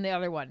honey in the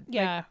other one.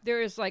 Yeah. Like,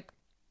 there is like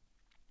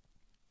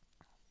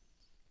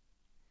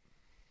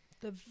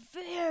the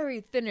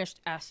very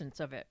finished essence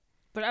of it.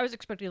 But I was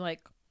expecting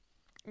like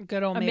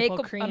good old maple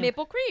cream. A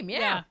maple cream,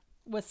 yeah.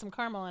 With some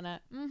caramel in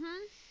it.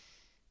 Mm-hmm.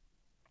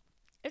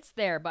 It's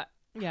there, but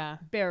yeah,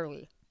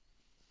 barely.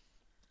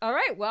 All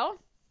right, well,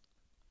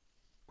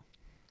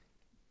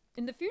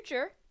 in the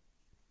future,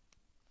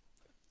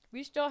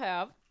 we still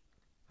have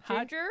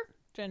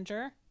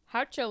ginger,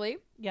 hot chili,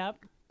 yep,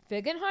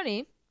 fig and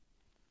honey,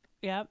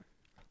 yep,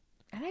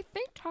 and I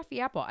think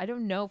toffee apple. I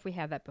don't know if we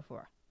had that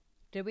before.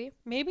 Did we?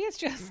 Maybe it's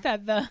just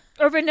that the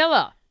or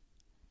vanilla.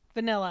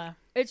 Vanilla.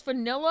 It's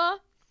vanilla,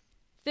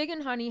 fig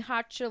and honey,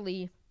 hot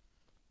chili,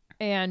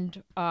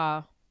 and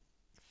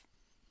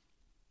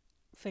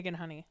Fig and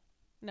honey.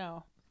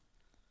 No.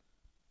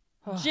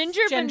 Ginger,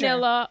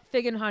 vanilla,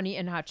 fig and honey,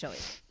 and hot chili.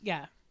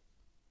 Yeah.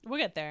 We'll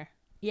get there.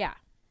 Yeah.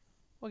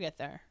 We'll get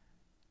there.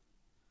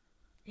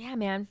 Yeah,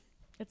 man.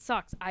 It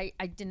sucks. I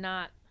did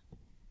not.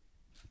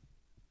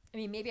 I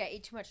mean, maybe I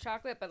ate too much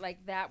chocolate, but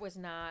like that was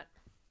not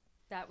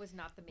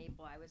the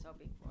maple I was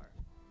hoping for.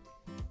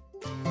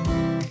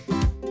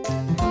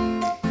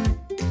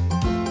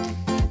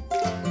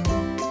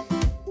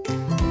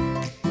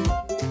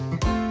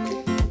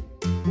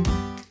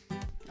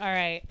 All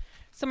right.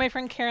 So my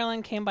friend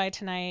Carolyn came by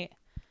tonight.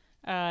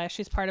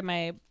 She's part of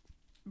my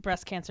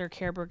breast cancer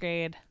care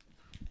brigade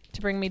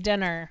to bring me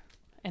dinner.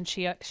 And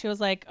she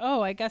was like,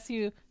 oh, I guess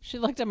you, she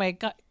looked at my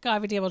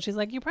coffee table. She's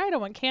like, you probably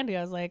don't want candy.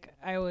 I was like,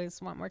 I always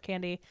want more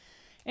candy.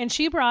 And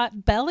she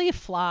brought Belly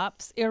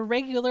Flops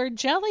irregular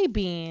jelly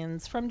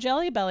beans from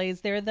Jelly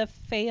Bellies. They're the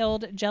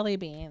failed jelly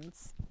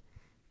beans.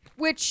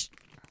 Which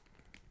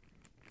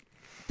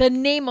the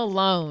name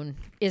alone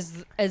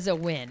is a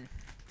win.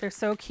 They're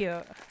so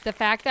cute. The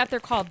fact that they're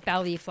called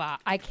Belly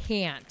Flop, I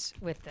can't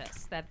with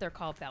this, that they're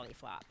called Belly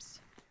Flops.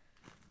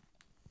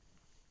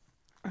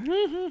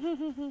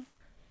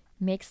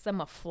 Makes them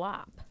a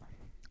flop.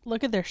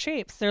 Look at their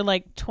shapes. They're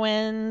like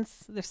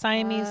twins. They're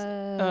Siamese.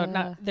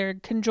 They're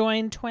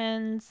conjoined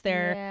twins.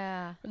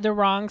 They're the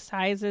wrong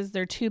sizes.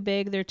 They're too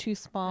big. They're too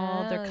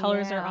small. Their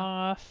colors are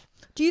off.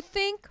 Do you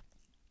think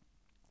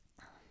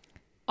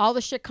all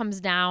the shit comes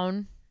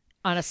down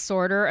on a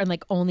sorter and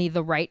like only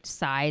the right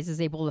size is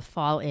able to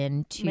fall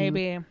into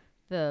maybe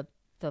the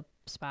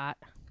spot?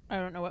 I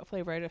don't know what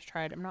flavor I just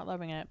tried. I'm not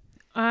loving it.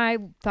 I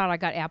thought I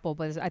got apple,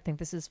 but I think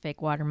this is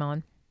fake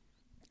watermelon.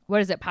 What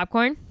is it,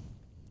 popcorn?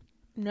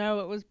 No,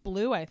 it was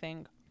blue, I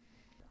think.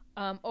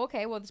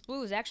 Okay, well, this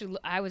blue is actually,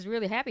 I was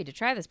really happy to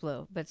try this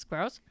blue, but it's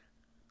gross.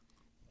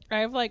 I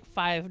have like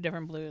 5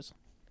 different blues.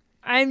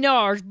 I know,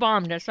 I was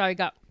bummed. That's all I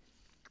got.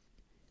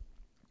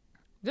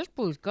 This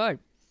blue's good.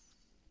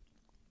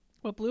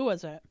 What blue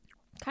was it?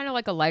 Kind of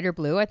like a lighter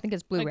blue. I think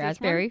it's blue Like this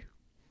raspberry.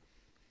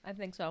 I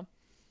think so.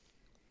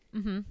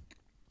 I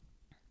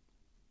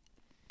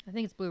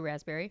think it's blue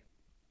raspberry.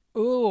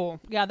 Ooh,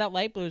 yeah, that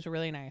light blue is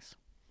really nice.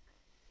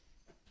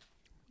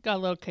 Got a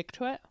little kick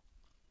to it.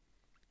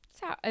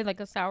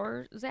 Like a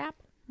sour zap?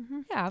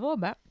 Yeah, a little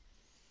bit.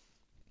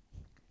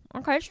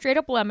 Okay, straight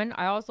up lemon.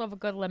 I also have a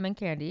good lemon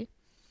candy.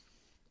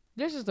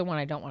 This is the one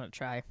I don't want to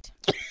try.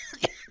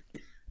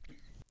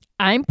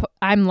 I'm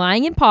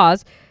lying in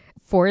pause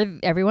for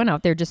everyone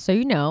out there, just so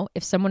you know.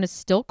 If someone is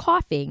still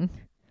coughing,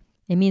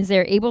 it means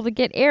they're able to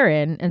get air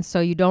in, and so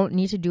you don't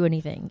need to do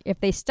anything. If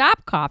they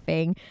stop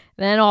coughing,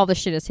 then all the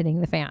shit is hitting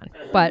the fan.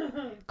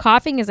 But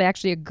coughing is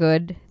actually a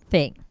good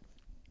thing.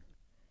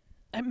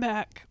 I'm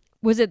back.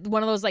 Was it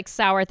one of those like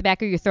sour at the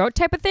back of your throat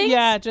type of things?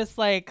 Yeah, just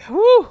like,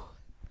 whoo.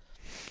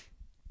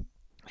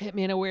 Hit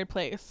me in a weird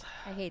place.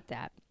 I hate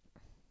that.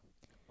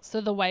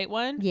 So the white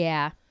one?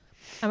 Yeah.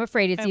 I'm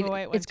afraid it's I have a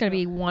white one going to too.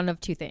 be one of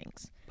two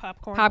things.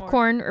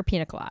 Popcorn or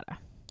pina colada.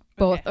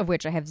 Both of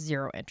which I have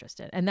zero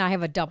interest in. And now I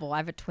have a double. I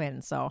have a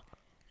twin, so.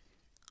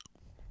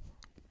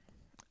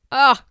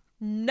 Oh,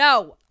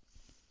 no.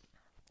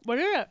 What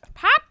is it?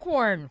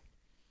 Popcorn.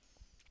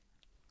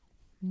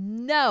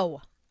 No.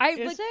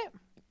 Is it?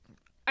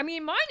 I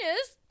mean, mine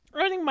is.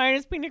 I think mine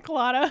is pina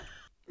colada.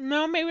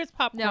 No, maybe it's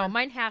popcorn. No,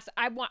 mine has.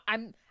 I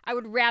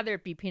would rather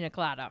it be pina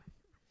colada.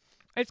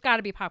 It's got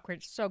to be popcorn.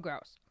 It's so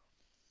gross.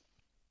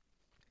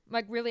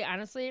 Like, really,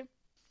 honestly,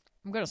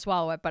 I'm gonna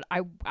swallow it, but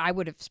I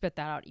would have spit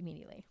that out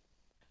immediately.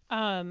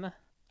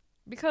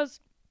 Because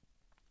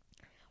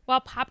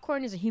while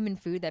popcorn is a human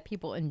food that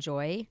people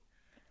enjoy,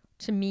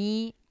 to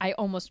me,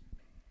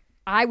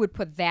 I would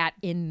put that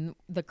in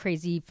the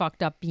crazy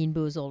fucked up Bean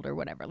Boozled or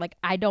whatever. Like,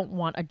 I don't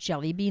want a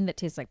jelly bean that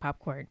tastes like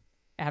popcorn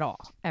at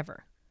all,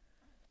 ever.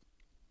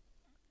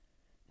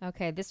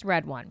 Okay, this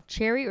red one.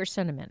 Cherry or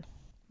cinnamon?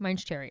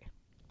 Mine's cherry.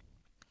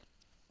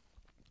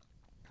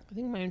 I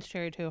think mine's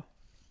cherry too.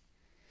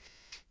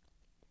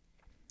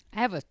 I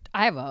have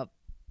a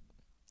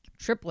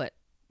triplet.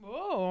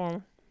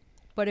 Oh.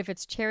 But if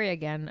it's cherry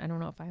again, I don't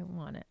know if I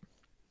want it.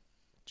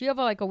 Do you have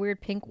a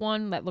weird pink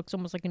one that looks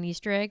almost like an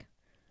Easter egg?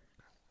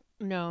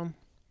 No.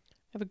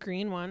 I have a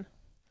green one.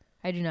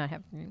 I do not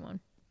have a green one.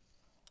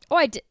 Oh,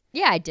 I did.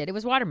 Yeah, I did. It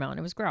was watermelon.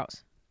 It was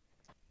gross.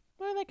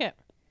 I like it.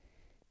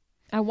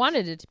 I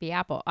wanted it to be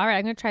apple. All right,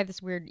 I'm going to try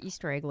this weird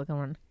Easter egg looking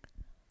one.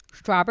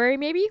 Strawberry,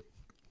 maybe?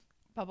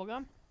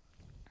 Bubblegum?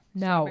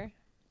 No. Strawberry?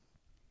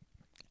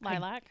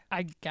 Lilac?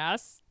 I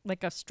guess.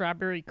 Like a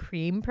strawberry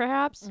cream,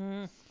 perhaps?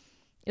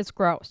 It's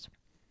gross.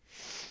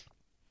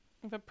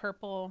 I have a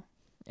purple.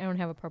 I don't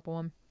have a purple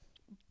one.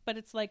 But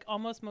it's like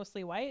almost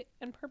mostly white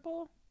and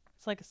purple.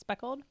 It's like a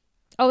speckled.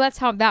 Oh, that's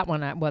how that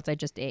one was I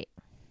just ate.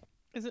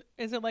 Is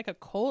it like a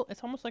cola?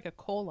 It's almost like a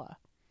cola.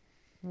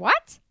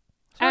 What?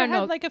 So I it don't know.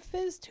 had like a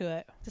fizz to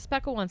it. The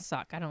speckled ones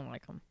suck. I don't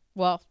like them.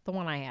 Well, the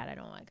one I had, I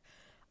don't like.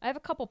 I have a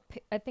couple.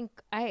 I think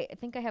I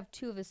have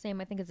two of the same.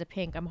 I think it's a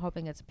pink. I'm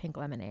hoping it's a pink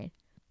lemonade.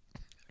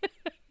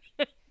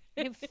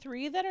 I have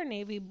 3 that are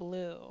navy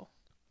blue.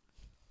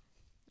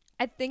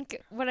 I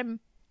think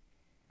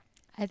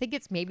I think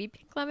it's maybe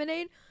pink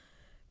lemonade.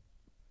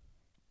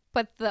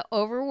 But the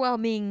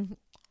overwhelming,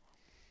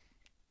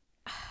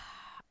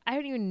 I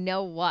don't even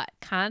know what,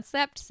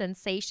 concept,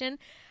 sensation.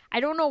 I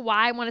don't know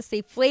why I want to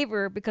say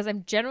flavor because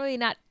I'm generally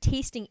not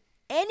tasting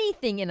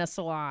anything in a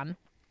salon.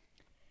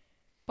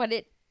 But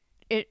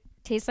it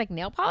tastes like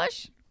nail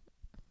polish.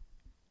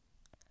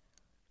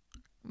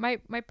 My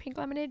pink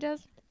lemonade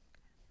does.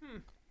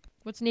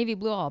 What's navy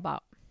blue all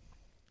about?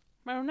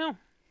 I don't know.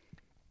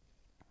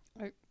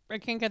 I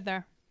can't get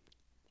there.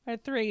 I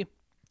had 3.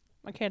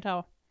 I can't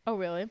tell. Oh,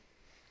 really?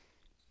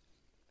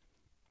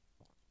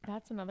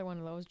 That's another one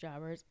of those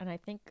jobbers. And I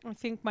think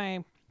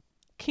my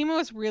chemo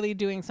is really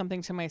doing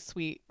something to my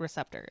sweet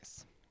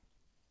receptors.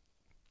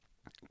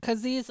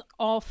 Because these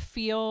all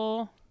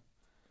feel...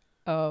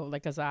 Oh,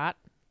 like a Zot?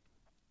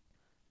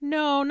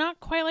 No, not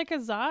quite like a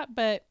Zot,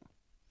 but...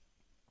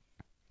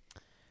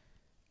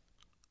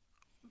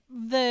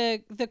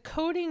 The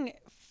coating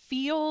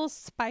feels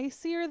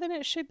spicier than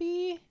it should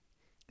be.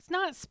 It's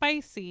not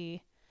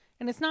spicy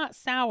and it's not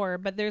sour,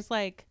 but there's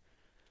like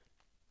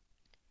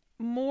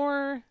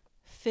more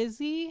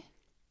fizzy.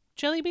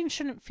 Jelly beans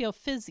shouldn't feel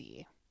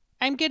fizzy.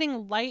 I'm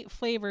getting light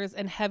flavors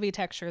and heavy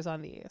textures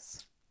on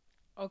these.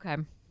 Okay.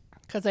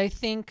 Because I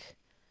think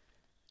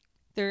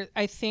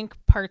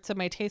parts of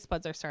my taste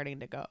buds are starting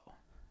to go.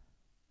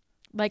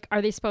 Like,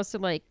 are they supposed to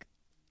like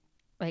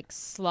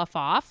slough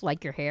off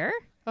like your hair?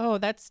 Oh,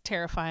 that's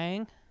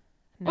terrifying.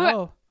 No.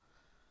 Well,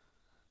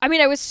 I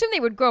mean, I would assume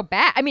they would grow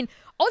back. I mean,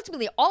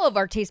 ultimately, all of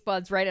our taste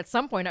buds, right, at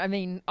some point, I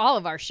mean, all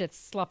of our shit's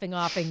sloughing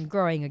off and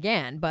growing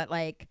again. But,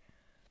 like...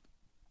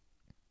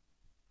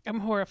 I'm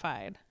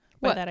horrified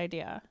by What? that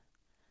idea.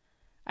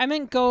 I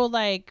meant go,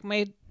 like,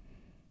 my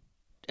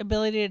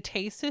ability to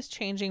taste is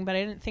changing, but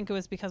I didn't think it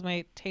was because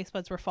my taste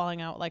buds were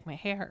falling out like my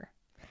hair.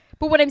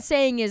 But what I'm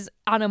saying is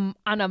on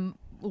a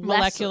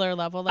Molecular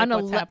level, like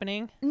what's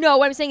happening? No,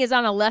 what I'm saying is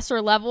on a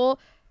lesser level,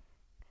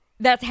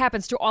 that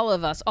happens to all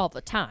of us all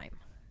the time.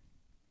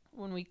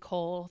 When we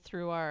cull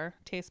through our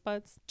taste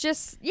buds?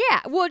 Just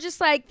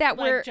like that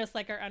Like just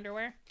like our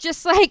underwear?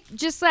 just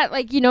that,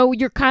 like, you know,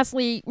 you're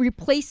constantly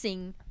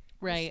replacing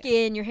Right.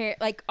 skin, your hair,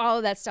 like all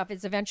of that stuff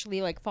is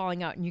eventually like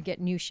falling out and you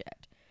get new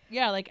shit.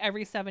 Yeah, like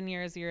every 7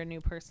 years you're a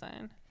new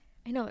person.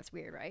 I know that's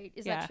weird, right?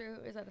 Is that true?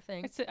 Is that a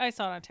thing? I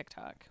saw it on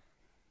TikTok.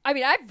 I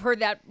mean, I've heard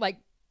that like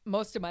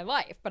most of my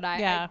life, but I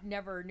Yeah.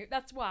 never knew.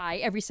 That's why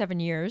every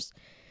 7 years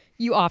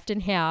you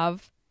often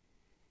have.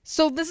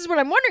 So this is what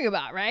I'm wondering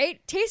about,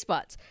 right? Taste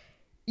buds.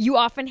 You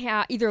often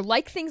have either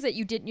like things that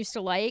you didn't used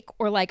to like,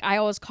 or like I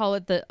always call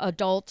it the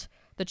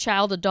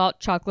child adult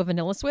chocolate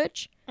vanilla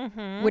switch.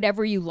 Mm-hmm.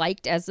 Whatever you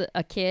liked as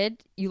a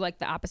kid, you like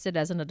the opposite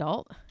as an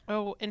adult.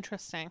 Oh,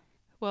 interesting.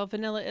 Well,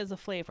 vanilla is a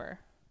flavor.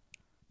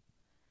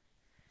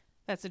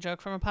 That's a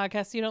joke from a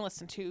podcast you don't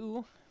listen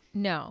to.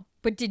 No.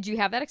 But did you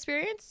have that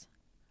experience?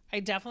 I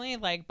definitely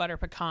like butter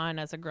pecan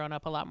as a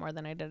grown-up a lot more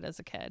than I did as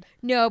a kid.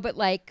 No, but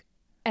like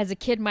as a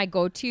kid, my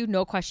go-to,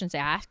 no questions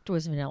asked,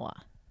 was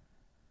vanilla.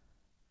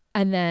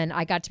 And then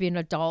I got to be an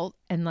adult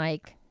and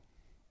like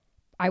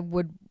I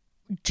would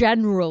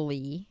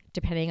generally,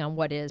 depending on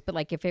what is, but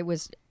like if it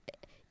was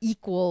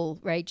equal,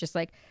 right, just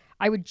like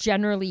I would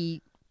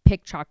generally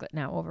pick chocolate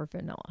now over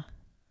vanilla.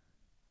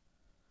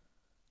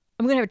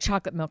 I'm going to have a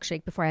chocolate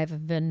milkshake before I have a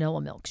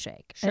vanilla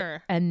milkshake.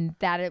 Sure. And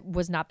that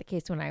was not the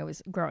case when I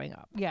was growing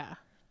up. Yeah.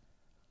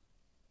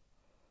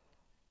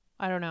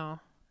 I don't know.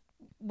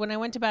 When I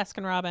went to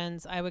Baskin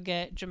Robbins, I would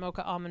get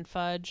Jamocha almond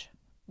fudge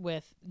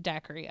with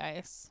daiquiri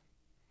ice.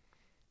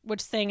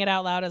 Which, saying it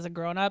out loud as a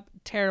grown-up,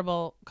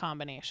 terrible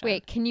combination.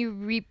 Wait, can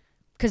you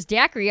because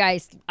daiquiri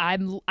ice, I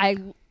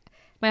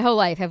my whole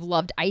life have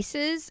loved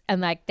ices and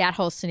like that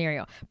whole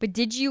scenario. But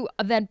did you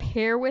then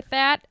pair with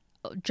that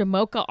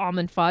Jamocha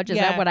almond fudge? Is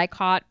that what I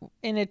caught?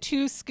 In a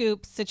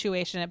 2-scoop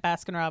situation at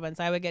Baskin Robbins,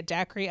 I would get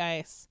daiquiri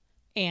ice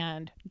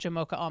and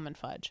Jamocha almond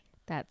fudge.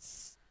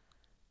 That's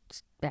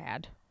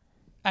bad.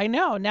 I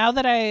know. Now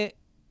that I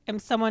am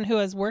someone who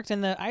has worked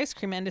in the ice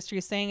cream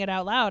industry, saying it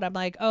out loud, I'm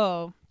like,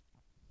 oh,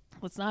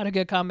 it's not a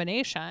good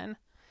combination.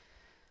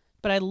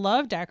 But I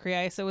love daiquiri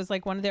ice. It was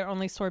like one of their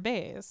only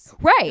sorbets.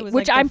 Right, which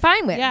like I'm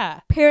fine with. Yeah.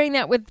 Pairing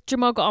that with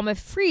Jamocha almond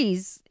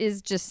freeze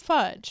is just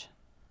Fudge.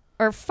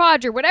 or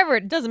fudge or whatever.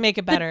 It Doesn't make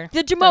it better.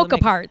 The Jamocha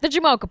part. The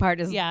Jamocha part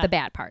is Yeah. the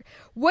bad part.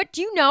 What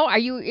do you know? Are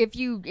you if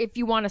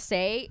you want to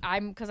say,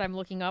 because I'm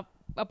looking up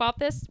about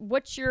this,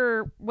 what's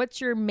your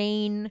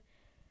main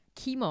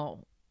chemo?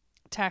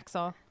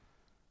 Taxol.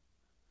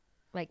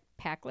 Like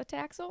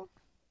paclitaxel?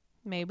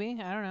 Maybe.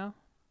 I don't know.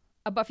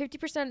 About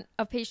 50%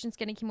 of patients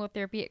getting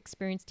chemotherapy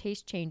experience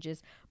taste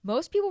changes.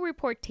 Most people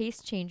report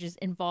taste changes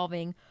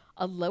involving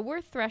a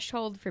lower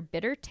threshold for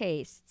bitter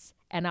tastes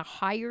and a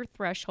higher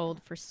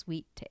threshold for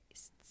sweet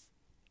tastes.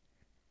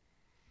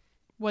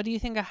 What do you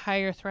think a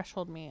higher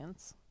threshold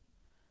means?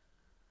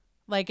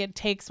 Like it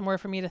takes more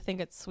for me to think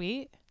it's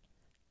sweet?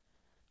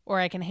 Or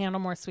I can handle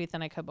more sweet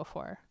than I could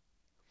before?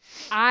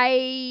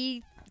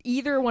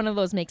 Either one of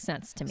those makes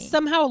sense to me.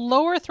 Somehow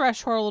lower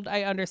threshold,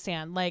 I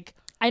understand. Like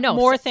I know.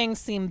 more things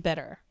seem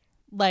bitter.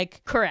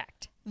 Like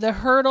Correct. the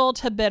hurdle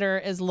to bitter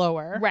is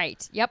lower.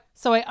 Right. Yep.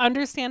 So I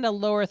understand a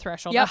lower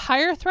threshold. Yep. A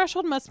higher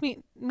threshold must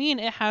mean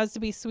it has to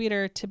be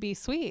sweeter to be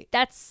sweet.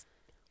 That's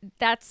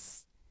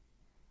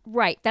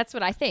right. That's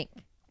what I think.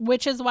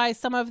 Which is why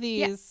some of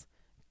these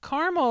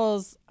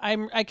caramels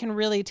I can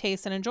really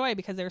taste and enjoy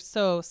because they're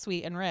so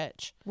sweet and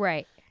rich.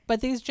 Right.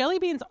 But these jelly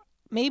beans,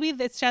 maybe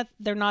it's just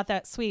they're not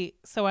that sweet.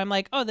 So I'm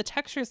like, oh, the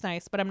texture's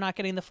nice, but I'm not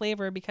getting the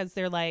flavor because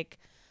they're like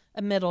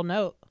a middle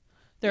note.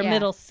 They're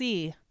middle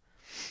C.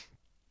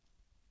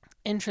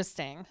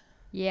 Interesting.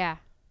 Yeah.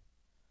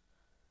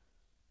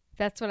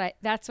 That's what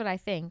I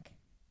think.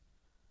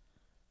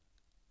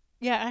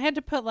 Yeah, I had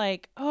to put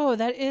like, oh,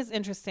 that is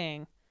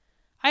interesting.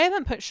 I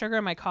haven't put sugar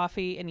in my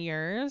coffee in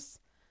years.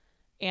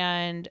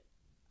 And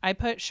I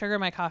put sugar in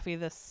my coffee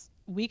this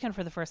weekend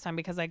for the first time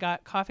because I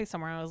got coffee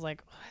somewhere and I was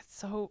like, oh, it's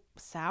so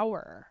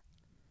sour.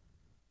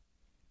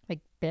 Like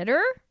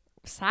bitter?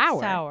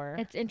 Sour. Sour.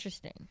 It's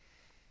interesting.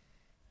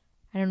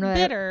 I don't know.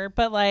 Bitter,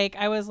 but like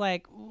I was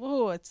like,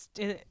 oh,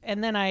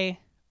 and then I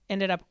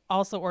ended up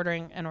also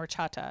ordering an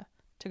horchata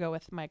to go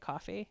with my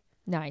coffee.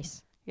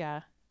 Nice.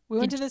 Yeah. We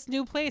went to this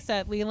new place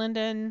at Leland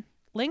and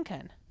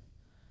Lincoln.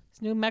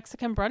 This new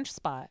Mexican brunch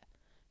spot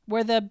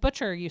where the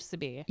butcher used to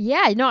be.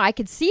 Yeah, no, I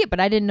could see it, but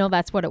I didn't know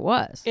that's what it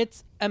was.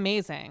 It's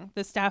amazing.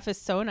 The staff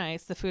is so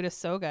nice. The food is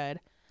so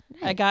good.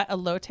 Nice. I got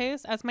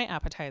elotes as my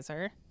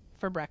appetizer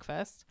for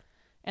breakfast,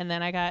 and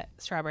then I got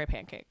strawberry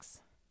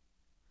pancakes.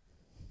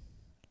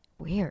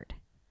 Weird.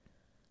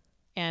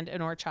 And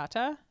an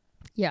horchata.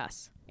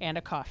 Yes. And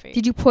a coffee.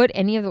 Did you put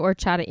any of the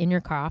horchata in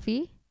your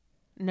coffee?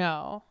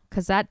 No.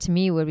 Because that to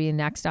me would be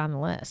next on the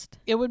list.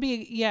 It would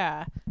be,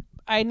 yeah.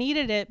 I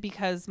needed it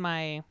because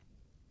my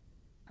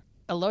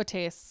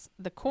elotes,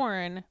 the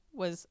corn,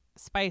 was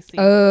spicy.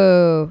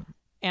 Oh.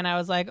 And I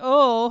was like,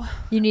 oh.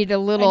 You need a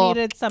little. I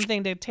needed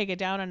something to take it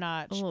down a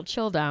notch. A little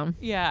chill down.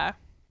 Yeah.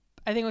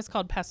 I think it was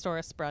called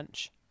Pastoris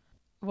Brunch.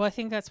 Well, I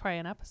think that's probably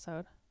an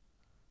episode.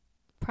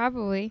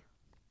 Probably.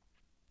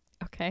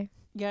 Okay.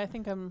 Yeah, I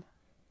think I'm.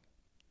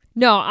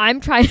 No, I'm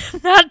trying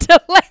not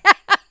to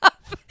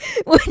laugh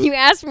when you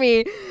ask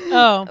me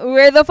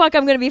where the fuck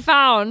I'm going to be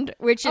found,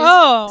 which is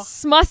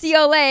Smussy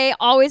Olay,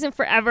 always and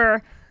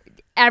forever,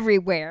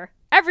 everywhere.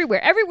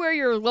 Everywhere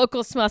your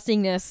local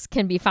smussiness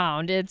can be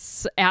found,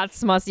 it's at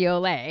Smussy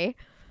Olay.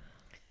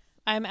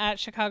 I'm at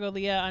Chicago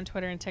Leah on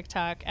Twitter and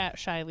TikTok, at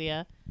Shy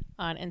Leah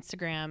on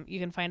Instagram. You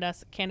can find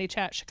us at Candy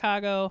Chat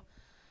Chicago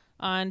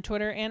on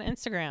Twitter and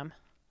Instagram.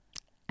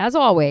 As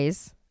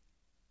always,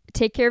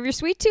 take care of your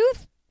sweet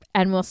tooth,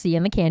 and we'll see you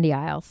in the candy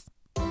aisles.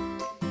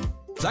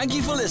 Thank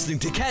you for listening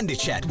to Candy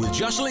Chat with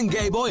Jocelyn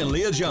Gayboy and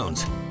Leah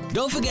Jones.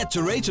 Don't forget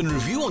to rate and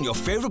review on your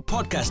favorite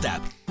podcast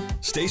app.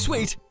 Stay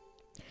sweet.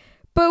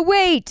 But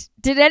wait,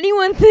 did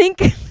anyone think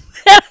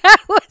that I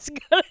was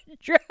going to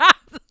drop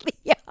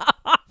Leah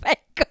off and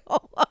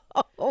go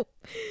home?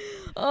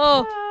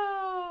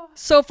 Oh,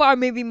 so far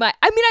maybe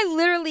I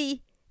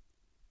literally,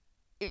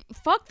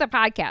 fuck the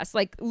podcast.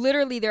 Like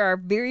literally there are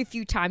very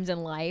few times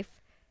in life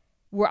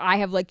where I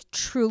have like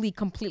truly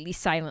completely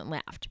silent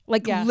laughed.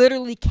 Like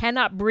literally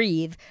cannot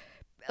breathe.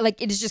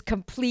 Like it is just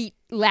complete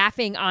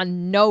laughing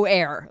on no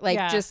air. Like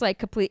just like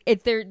complete.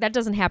 That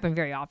doesn't happen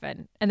very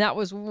often. And that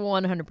was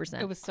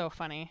 100%. It was so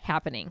funny.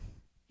 Happening.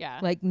 Yeah.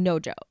 Like no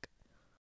joke.